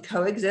how to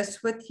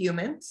coexist with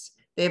humans.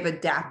 They've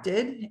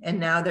adapted, and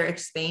now they're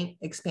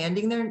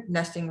expanding their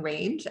nesting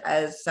range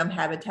as some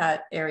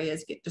habitat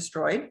areas get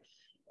destroyed.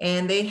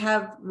 And they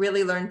have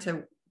really learned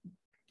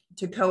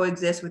to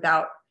coexist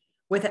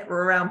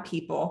around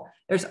people.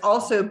 There's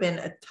also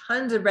been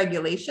tons of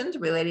regulations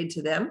related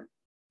to them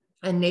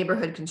and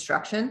neighborhood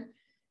construction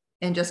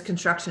and just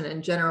construction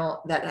in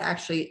general that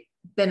actually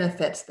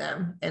benefits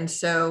them. And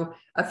so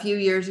a few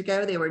years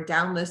ago, they were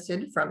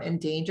downlisted from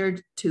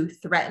endangered to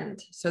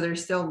threatened. So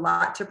there's still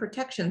lots of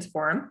protections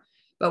for them.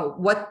 But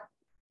what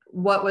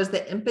was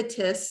the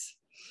impetus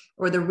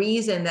or the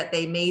reason that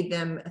they made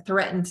them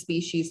threatened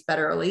species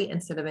federally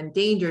instead of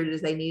endangered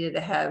is they needed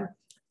to have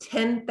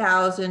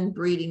 10,000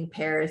 breeding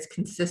pairs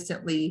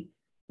consistently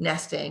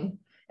nesting.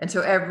 And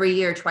so every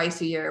year,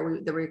 twice a year,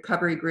 the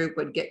recovery group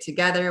would get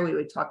together. We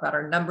would talk about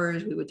our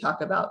numbers. We would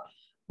talk about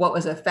what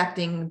was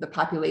affecting the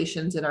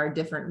populations in our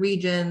different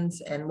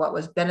regions and what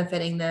was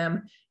benefiting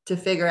them to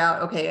figure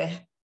out,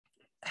 okay,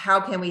 how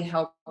can we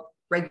help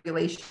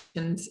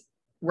regulations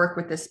work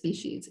with the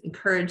species,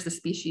 encourage the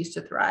species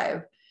to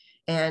thrive.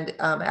 And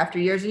after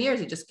years and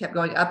years, it just kept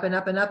going up and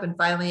up and up. And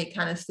finally, it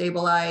kind of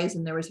stabilized.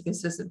 And there was a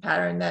consistent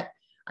pattern that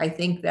I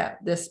think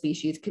that this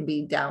species can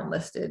be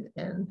downlisted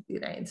in the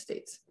United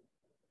States.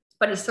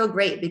 But it's still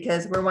great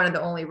because we're one of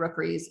the only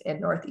rookeries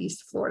in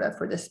Northeast Florida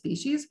for this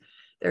species.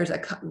 There's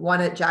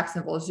one at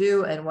Jacksonville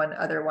Zoo and one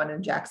other one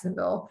in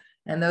Jacksonville.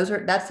 And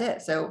that's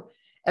it. So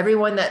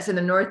everyone that's in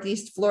the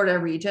Northeast Florida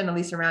region, at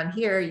least around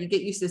here, you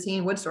get used to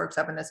seeing wood storks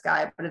up in the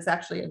sky, but it's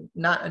actually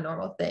not a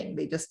normal thing.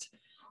 They just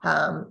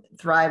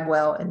thrive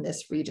well in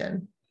this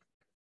region.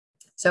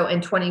 So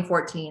in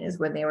 2014 is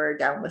when they were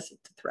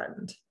downlisted to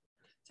threatened.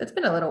 So it's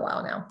been a little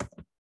while now.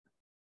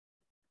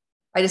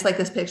 I just like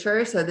this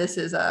picture. So this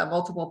is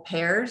multiple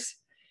pairs.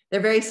 They're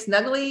very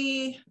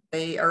snuggly.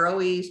 They are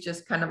always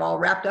just kind of all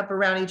wrapped up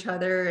around each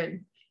other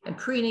and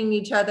preening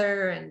each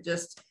other, and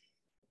just,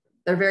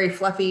 they're very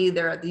fluffy.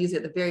 These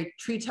are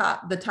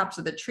the tops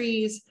of the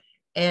trees,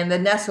 and the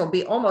nests will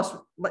be almost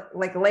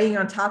like laying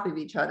on top of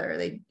each other.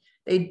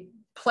 They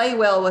play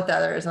well with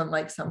others,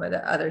 unlike some of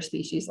the other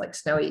species like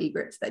snowy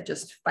egrets that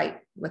just fight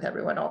with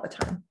everyone all the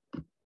time.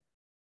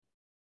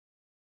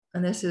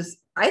 And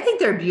I think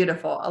they're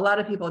beautiful. A lot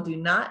of people do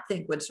not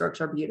think wood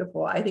storks are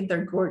beautiful. I think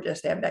they're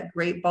gorgeous. They have that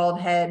great bald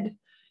head,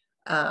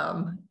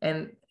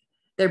 and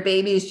their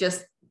babies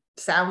just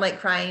sound like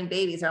crying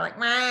babies. They're like,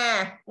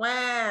 wah,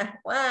 wah,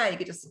 wah.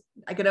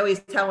 I could always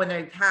tell when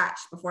they're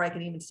hatched before I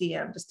can even see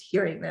them, just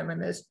hearing them.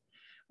 And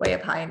way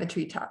up high in the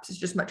treetops. It's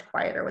just much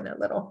quieter when they're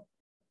little.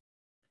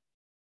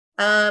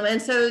 And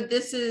so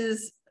this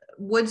is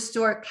wood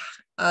stork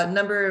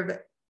number of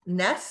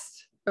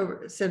nests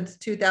over since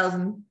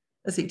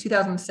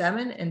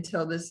 2007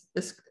 until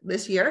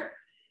this year.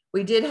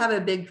 We did have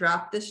a big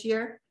drop this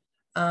year,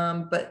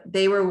 but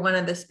they were one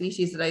of the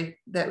species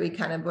that we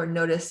kind of were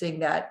noticing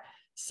that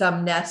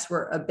some nests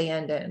were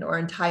abandoned or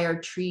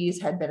entire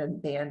trees had been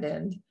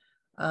abandoned.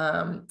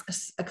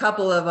 A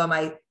couple of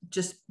them,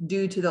 just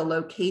due to the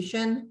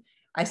location,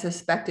 I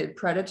suspected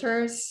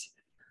predators.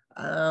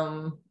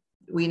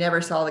 We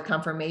never saw the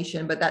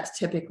confirmation, but that's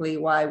typically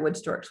why wood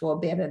storks will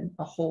abandon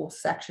a whole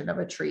section of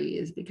a tree,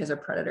 is because a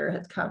predator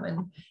has come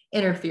and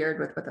interfered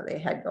with what they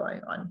had going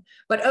on.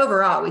 But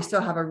overall, we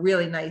still have a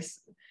really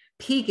nice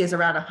peak, is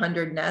around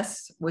 100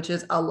 nests, which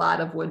is a lot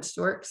of wood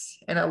storks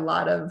and a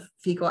lot of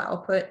fecal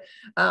output,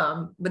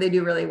 but they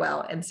do really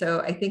well. And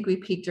so I think we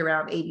peaked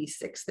around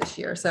 86 this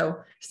year. So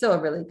still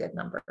a really good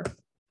number.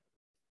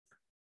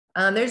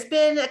 There's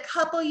been a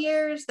couple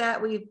years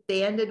that we've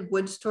banded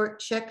wood stork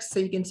chicks. So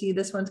you can see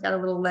this one's got a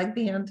little leg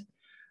band.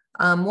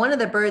 One of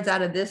the birds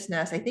out of this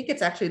nest, I think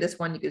it's actually this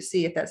one, you can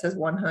see if that says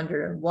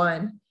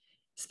 101,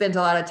 spends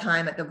a lot of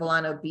time at the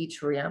Volano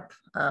Beach ramp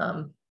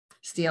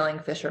stealing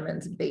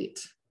fishermen's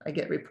bait. I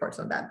get reports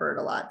on that bird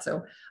a lot.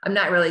 So I'm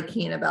not really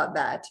keen about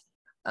that.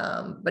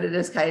 But it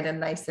is kind of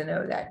nice to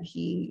know that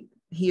he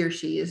or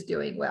she is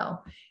doing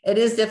well. It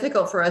is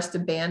difficult for us to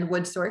band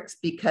wood storks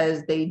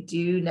because they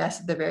do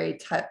nest at the very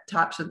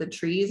tops of the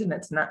trees, and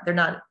they're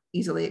not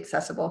easily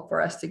accessible for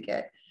us to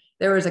get.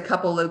 There was a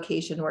couple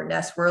locations where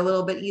nests were a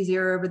little bit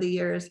easier over the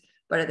years,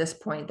 but at this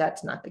point,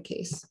 that's not the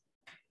case.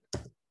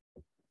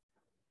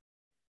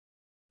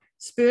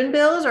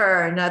 Spoonbills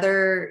are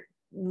another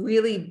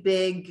really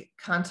big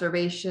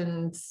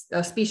conservation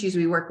species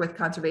we work with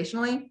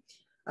conservationally.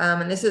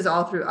 And this is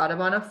all through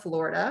Audubon,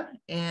 Florida.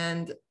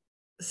 And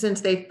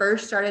since they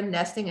first started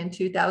nesting in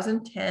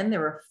 2010, there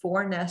were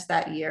 4 nests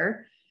that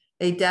year.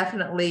 They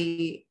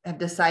definitely have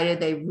decided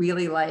they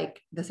really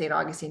like the St.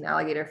 Augustine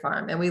Alligator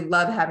Farm. And we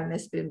love having the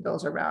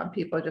spoonbills around.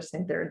 People just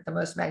think they're the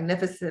most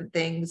magnificent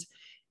things.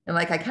 And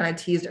like I kind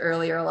of teased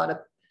earlier, a lot of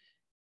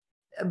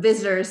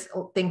visitors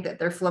think that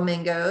they're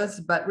flamingos,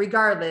 but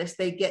regardless,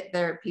 they get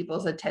their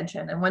people's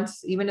attention. And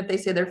even if they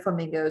say they're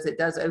flamingos, it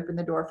does open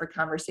the door for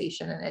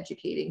conversation and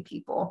educating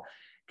people,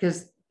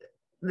 because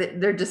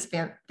they're just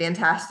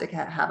fantastic to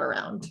have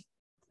around.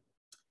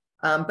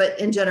 But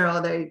in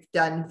general, they've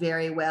done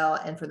very well.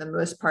 And for the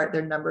most part,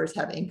 their numbers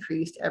have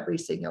increased every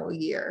single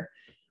year.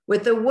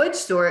 With the wood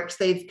storks,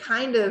 they've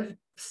kind of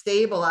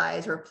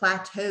stabilized or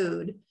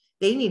plateaued.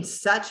 They need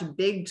such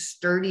big,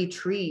 sturdy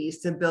trees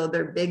to build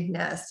their big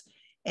nests.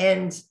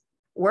 And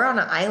we're on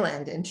an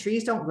island and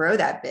trees don't grow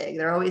that big.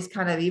 They're always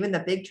kind of, even the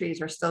big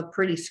trees are still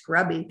pretty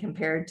scrubby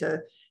compared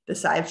to the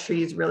size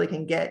trees really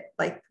can get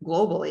like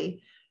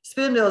globally.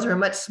 Spoonbills are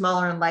much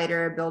smaller and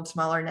lighter, build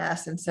smaller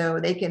nests. And so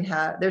they can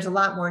there's a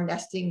lot more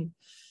nesting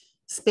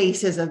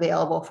spaces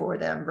available for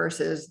them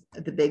versus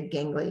the big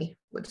gangly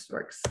wood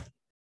storks.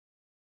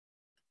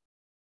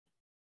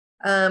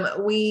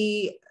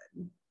 We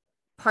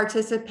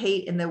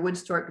participate in the wood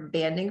stork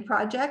banding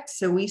project.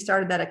 So we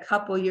started that a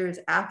couple years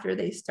after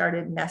they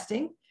started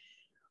nesting.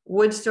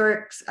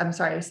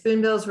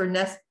 Spoonbills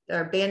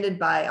were banded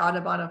by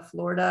Audubon of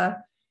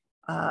Florida,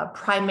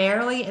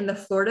 primarily in the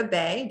Florida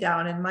Bay,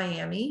 down in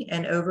Miami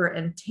and over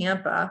in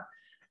Tampa.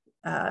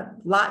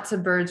 Lots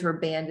of birds were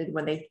banded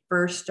when they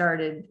first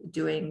started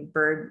doing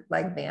bird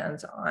leg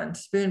bands on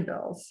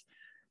spoonbills.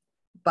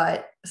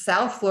 But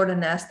South Florida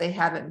nests, they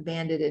haven't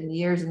banded in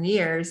years and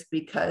years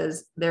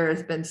because there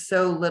has been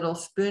so little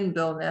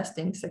spoonbill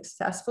nesting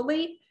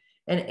successfully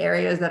in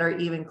areas that are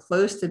even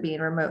close to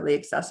being remotely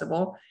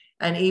accessible.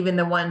 And even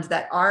the ones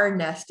that are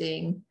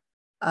nesting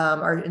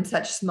are in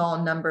such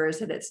small numbers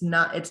that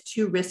it's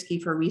too risky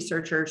for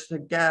researchers to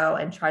go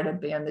and try to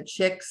band the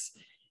chicks.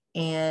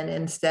 And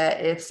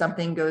instead, if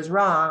something goes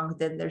wrong,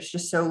 then there's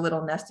just so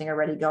little nesting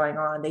already going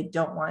on. They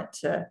don't want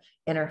to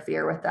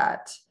interfere with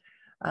that.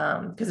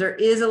 Because there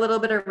is a little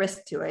bit of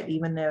risk to it,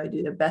 even though we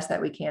do the best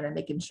that we can in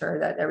making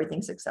sure that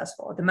everything's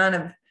successful. The amount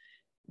of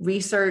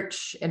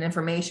research and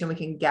information we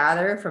can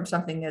gather from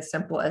something as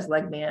simple as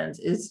leg bands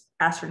is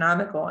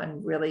astronomical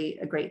and really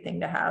a great thing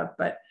to have.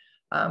 But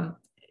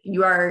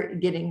you are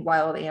getting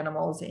wild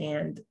animals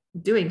and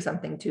doing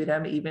something to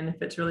them, even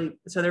if it's really,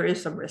 so there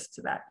is some risk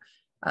to that.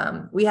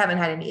 We haven't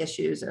had any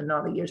issues in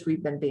all the years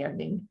we've been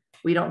banding.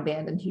 We don't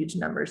band in huge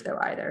numbers though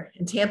either.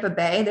 In Tampa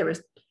Bay, there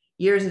was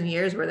years and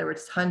years where there were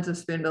tons of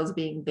spoonbills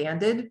being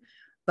banded.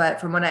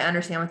 But from what I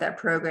understand with that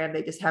program,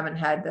 they just haven't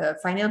had the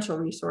financial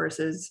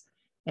resources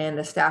and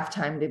the staff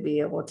time to be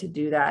able to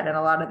do that. And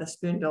a lot of the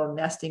spoonbill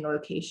nesting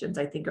locations,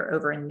 I think, are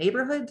over in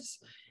neighborhoods.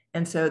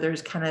 And so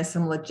there's kind of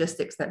some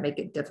logistics that make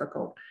it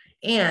difficult.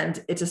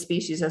 And it's a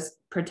species that's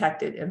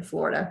protected in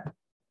Florida.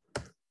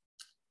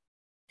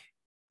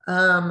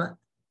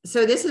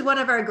 So this is one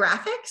of our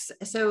graphics.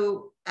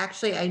 So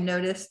actually I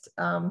noticed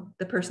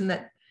the person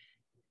that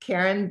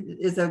Karen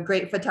is a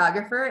great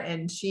photographer,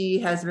 and she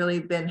has really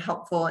been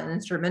helpful and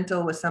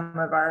instrumental with some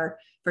of our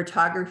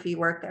photography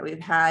work that we've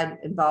had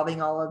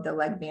involving all of the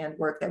leg band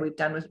work that we've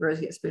done with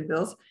roseate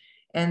spoonbills.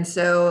 And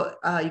so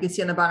you can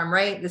see on the bottom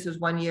right, this was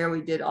one year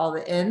we did all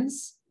the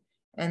ends.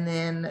 And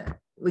then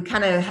we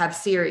kind of have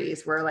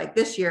series where like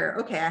this year,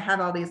 okay, I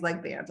have all these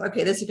leg bands.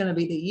 Okay, this is going to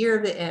be the year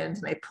of the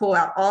ends. And I pull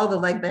out all the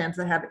leg bands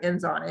that have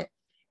ends on it.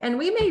 And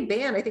we may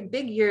band, I think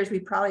big years, we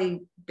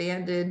probably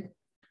banded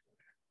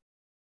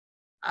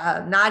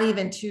not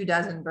even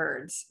 24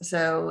 birds.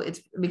 So it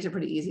makes it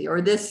pretty easy.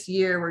 Or this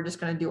year, we're just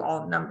going to do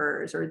all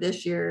numbers. Or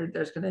this year,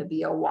 there's going to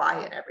be a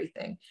Y and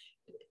everything.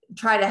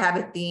 Try to have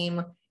a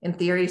theme in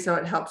theory, so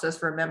it helps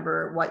us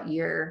remember what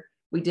year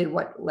we did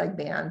what leg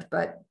band,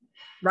 but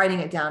writing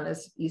it down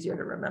is easier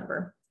to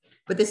remember.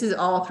 But this is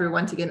all through,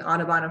 once again,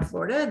 Audubon in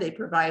Florida. They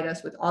provide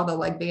us with all the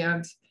leg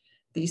bands,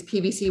 these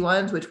PVC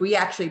ones, which we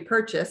actually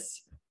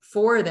purchase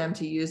for them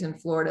to use in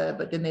Florida,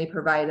 but then they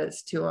provide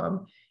us to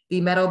them.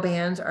 The metal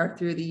bands are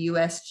through the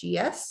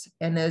USGS,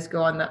 and those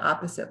go on the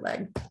opposite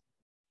leg.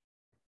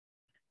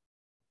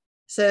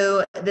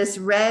 So this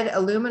red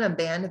aluminum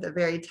band at the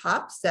very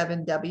top,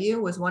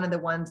 7W, was one of the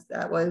ones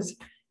that was,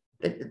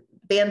 the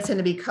bands tend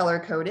to be color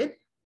coded,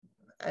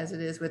 as it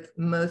is with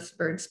most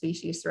bird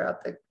species throughout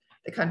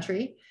the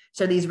country.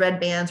 So these red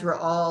bands were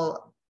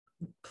all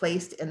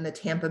placed in the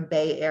Tampa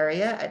Bay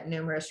area at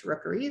numerous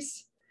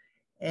rookeries.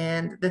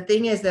 And the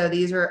thing is, though,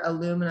 these are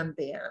aluminum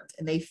bands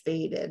and they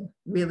faded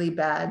really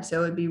bad.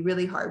 So it'd be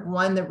really hard.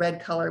 One, the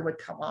red color would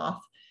come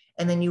off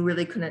and then you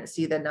really couldn't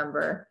see the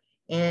number.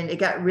 And it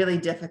got really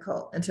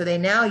difficult. And so they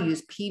now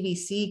use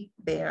PVC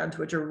bands,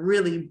 which are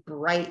really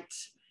bright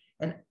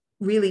and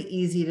really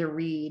easy to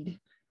read,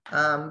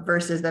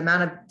 versus the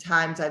amount of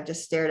times I've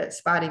just stared at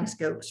spotting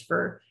scopes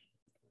for,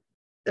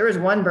 there was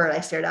one bird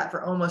I stared at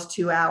for almost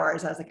 2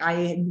 hours. I was like,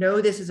 I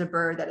know this is a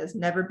bird that has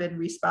never been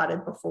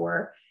respotted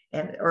before,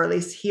 and or at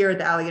least here at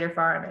the alligator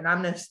farm. And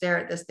I'm going to stare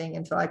at this thing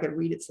until I could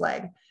read its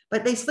leg.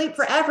 But they sleep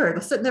forever.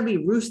 They'll sit there, be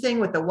roosting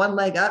with the one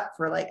leg up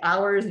for like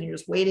hours, and you're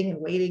just waiting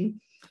and waiting.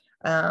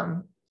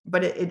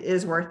 But it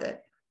is worth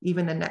it,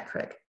 even the neck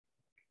crick.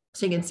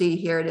 So you can see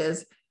here it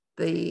is,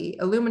 the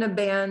aluminum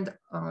band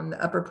on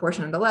the upper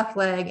portion of the left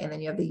leg, and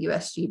then you have the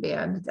USG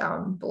band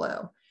down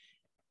below.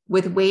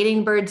 With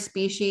wading bird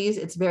species,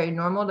 it's very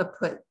normal to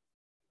put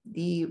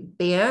the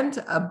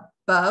band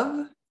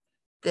above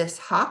this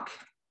hawk,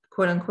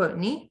 quote unquote,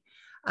 knee,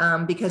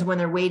 because when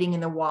they're wading in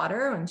the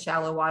water, in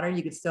shallow water,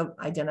 you can still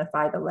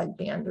identify the leg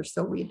band or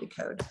still read the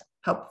code.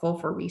 Helpful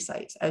for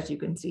recites, as you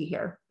can see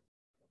here.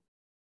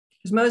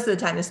 Because most of the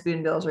time the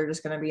spoonbills are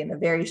just going to be in a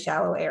very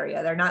shallow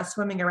area. They're not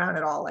swimming around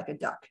at all like a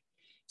duck.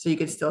 So you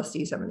can still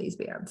see some of these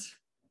bands.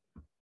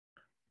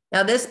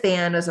 Now this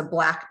band is a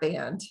black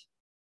band.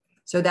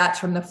 So that's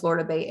from the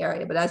Florida Bay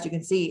area. But as you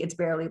can see, it's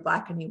barely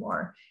black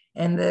anymore.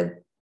 And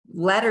the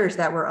letters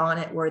that were on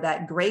it were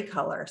that gray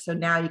color. So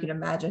now you can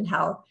imagine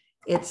how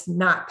it's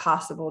not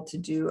possible to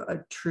do a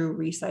true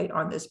recite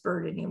on this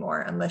bird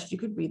anymore unless you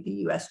could read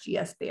the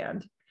USGS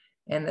band.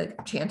 And the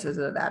chances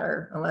of that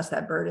are, unless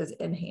that bird is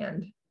in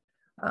hand,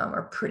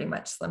 are pretty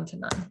much slim to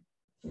none.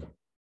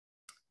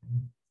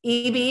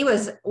 EB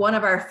was one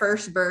of our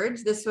first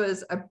birds. This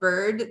was a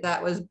bird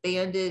that was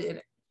banded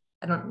in,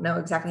 I don't know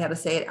exactly how to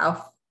say it,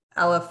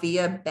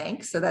 Alafia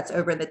Bank. So that's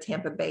over in the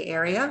Tampa Bay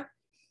area.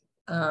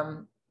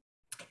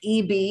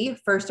 EB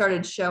first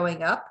started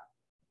showing up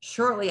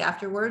shortly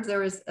afterwards. There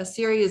was a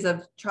series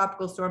of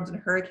tropical storms and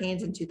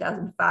hurricanes in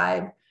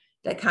 2005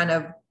 that kind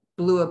of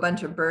blew a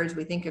bunch of birds,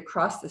 we think,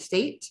 across the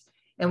state.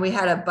 And we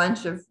had a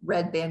bunch of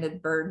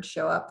red-banded birds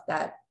show up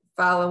that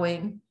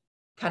following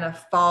kind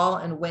of fall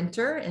and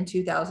winter in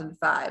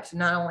 2005. So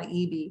not only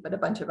EB, but a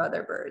bunch of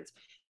other birds.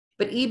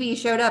 But EB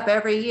showed up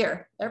every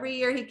year. Every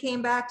year he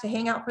came back to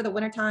hang out for the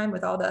wintertime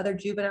with all the other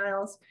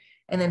juveniles.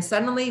 And then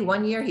suddenly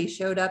one year he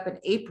showed up in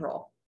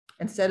April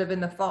instead of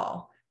in the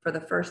fall for the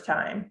first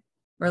time.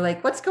 We're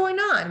like, what's going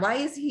on? Why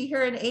is he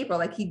here in April?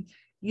 Like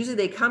usually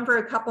they come for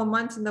a couple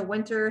months in the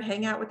winter,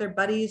 hang out with their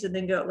buddies, and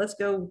then go, let's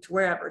go to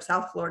wherever,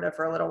 South Florida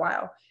for a little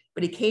while.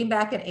 But he came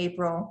back in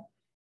April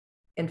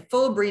in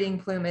full breeding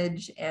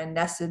plumage and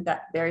nested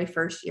that very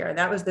first year. And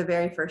that was the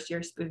very first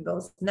year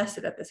spoonbills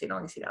nested at the St.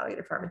 Augustine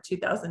Alligator Farm in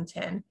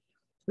 2010.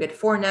 We had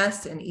 4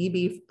 nests, and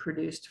EB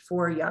produced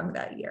 4 young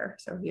that year.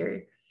 So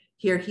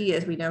here he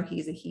is. We know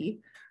he's a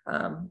he,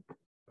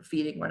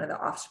 feeding one of the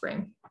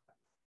offspring.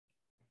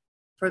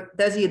 For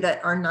those of you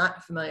that are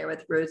not familiar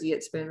with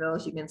roseate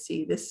spoonbills, you can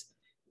see this,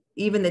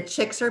 even the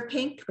chicks are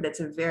pink, but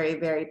it's a very,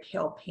 very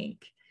pale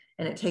pink.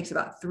 And it takes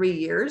about 3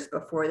 years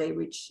before they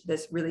reach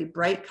this really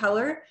bright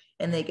color.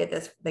 And they get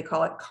this, they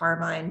call it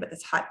carmine, but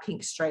this hot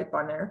pink stripe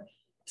on their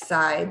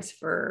sides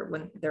for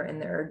when they're in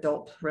their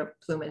adult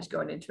plumage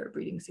going into a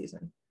breeding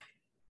season.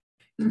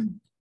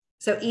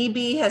 So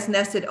EB has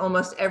nested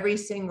almost every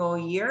single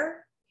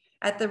year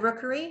at the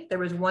Rookery. There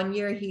was one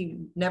year he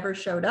never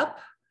showed up,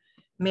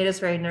 made us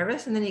very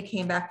nervous, and then he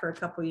came back for a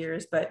couple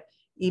years, but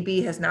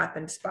EB has not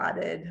been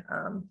spotted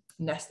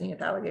nesting at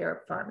the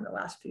Alligator Farm in the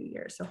last few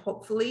years. So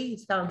hopefully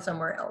he's found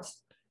somewhere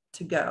else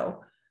to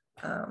go.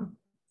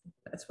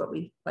 That's what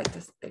we like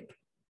to think.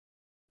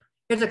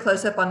 Here's a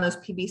close-up on those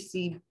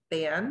PVC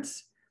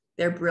bands.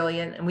 They're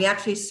brilliant. And we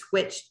actually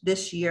switched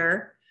this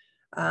year.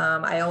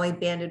 I only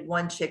banded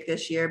one chick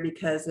this year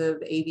because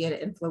of avian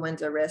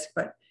influenza risk,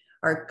 but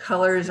our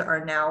colors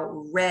are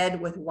now red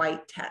with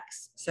white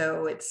text.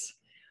 So it's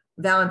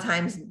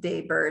Valentine's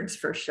Day birds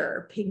for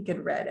sure, pink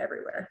and red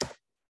everywhere.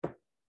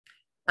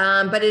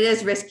 But it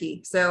is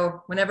risky.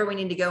 So whenever we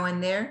need to go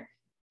in there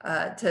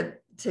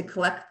to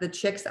collect the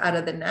chicks out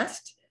of the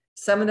nest,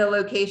 some of the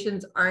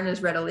locations aren't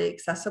as readily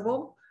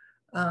accessible,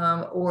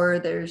 or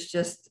there's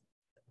just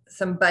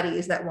some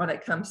buddies that want to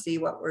come see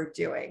what we're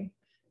doing.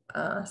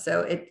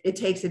 So it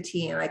takes a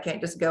team. I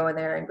can't just go in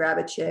there and grab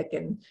a chick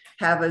and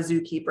have a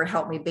zookeeper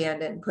help me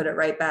band it and put it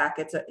right back.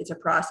 It's a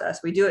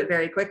process. We do it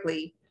very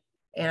quickly.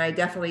 And I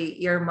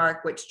definitely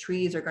earmark which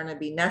trees are going to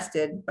be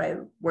nested by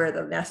where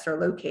the nests are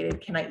located.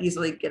 Can I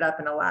easily get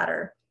up in a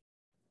ladder?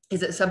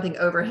 Is it something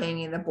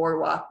overhanging the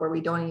boardwalk where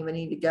we don't even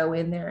need to go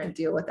in there and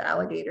deal with the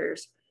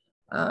alligators?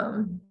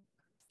 And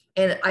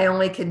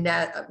we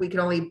can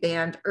only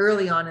band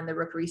early on in the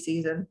rookery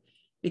season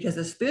because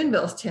the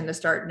spoonbills tend to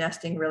start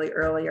nesting really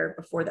earlier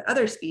before the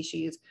other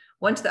species.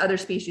 Once the other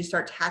species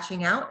starts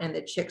hatching out and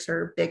the chicks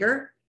are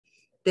bigger,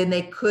 then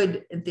they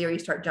could, in theory,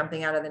 start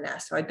jumping out of the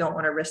nest. So I don't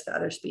want to risk the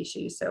other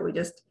species. So we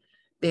just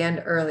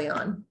band early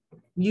on,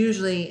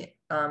 usually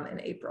in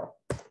April.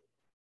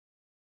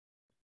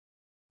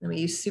 And we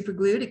use super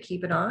glue to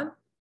keep it on.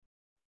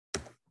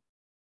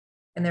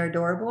 And they're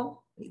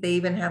adorable. They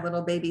even have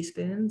little baby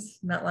spoons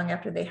not long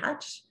after they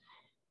hatch.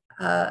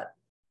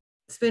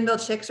 Spoonbill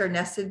chicks are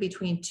nested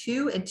between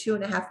 2 and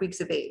 2.5 weeks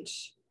of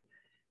age.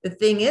 The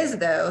thing is,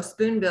 though,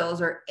 spoonbills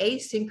are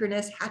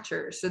asynchronous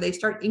hatchers. So they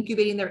start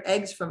incubating their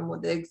eggs from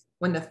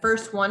when the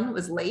first one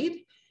was laid,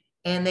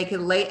 and they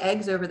can lay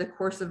eggs over the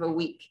course of a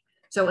week.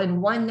 So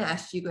in one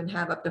nest, you can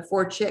have up to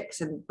 4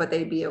 chicks, but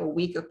they'd be a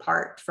week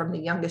apart from the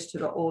youngest to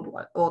the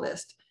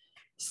oldest.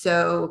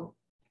 So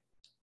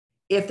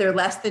if they're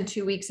less than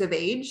 2 weeks of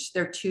age,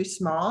 they're too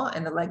small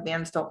and the leg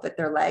bands don't fit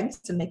their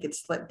legs and they could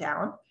slip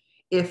down.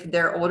 If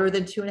they're older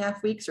than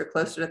 2.5 weeks or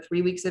closer to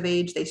 3 weeks of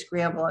age, they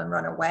scramble and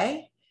run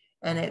away.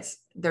 And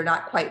they're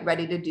not quite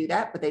ready to do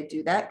that, but they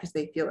do that because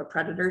they feel a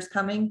predator's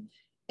coming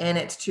and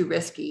it's too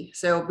risky.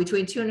 So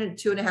between 2 and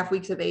 2.5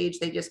 weeks of age,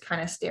 they just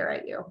kind of stare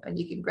at you and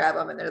you can grab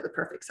them and they're the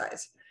perfect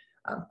size.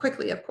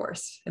 Quickly, of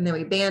course. And then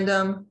we band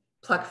them,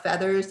 pluck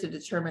feathers to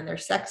determine their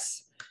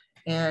sex,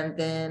 and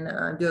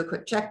then do a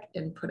quick check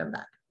and put them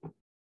back.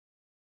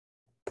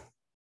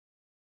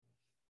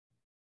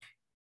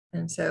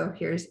 And so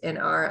here's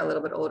NR, a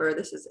little bit older.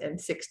 This is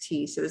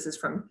N6T. So this is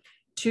from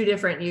 2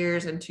 different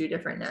years and 2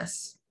 different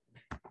nests.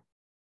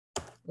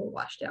 All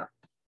washed out.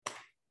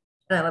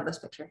 And I love this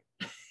picture.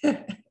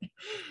 And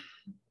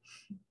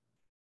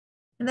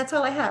that's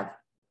all I have.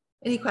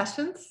 Any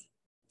questions?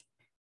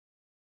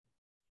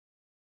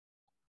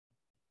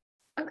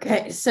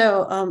 Okay,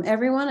 so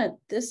everyone at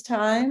this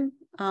time,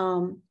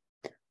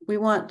 we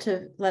want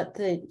to let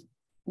the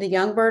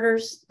young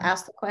birders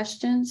ask the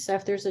questions. So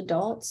if there's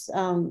adults,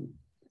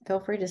 feel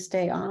free to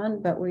stay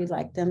on, but we'd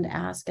like them to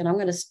ask. And I'm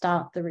going to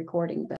stop the recording.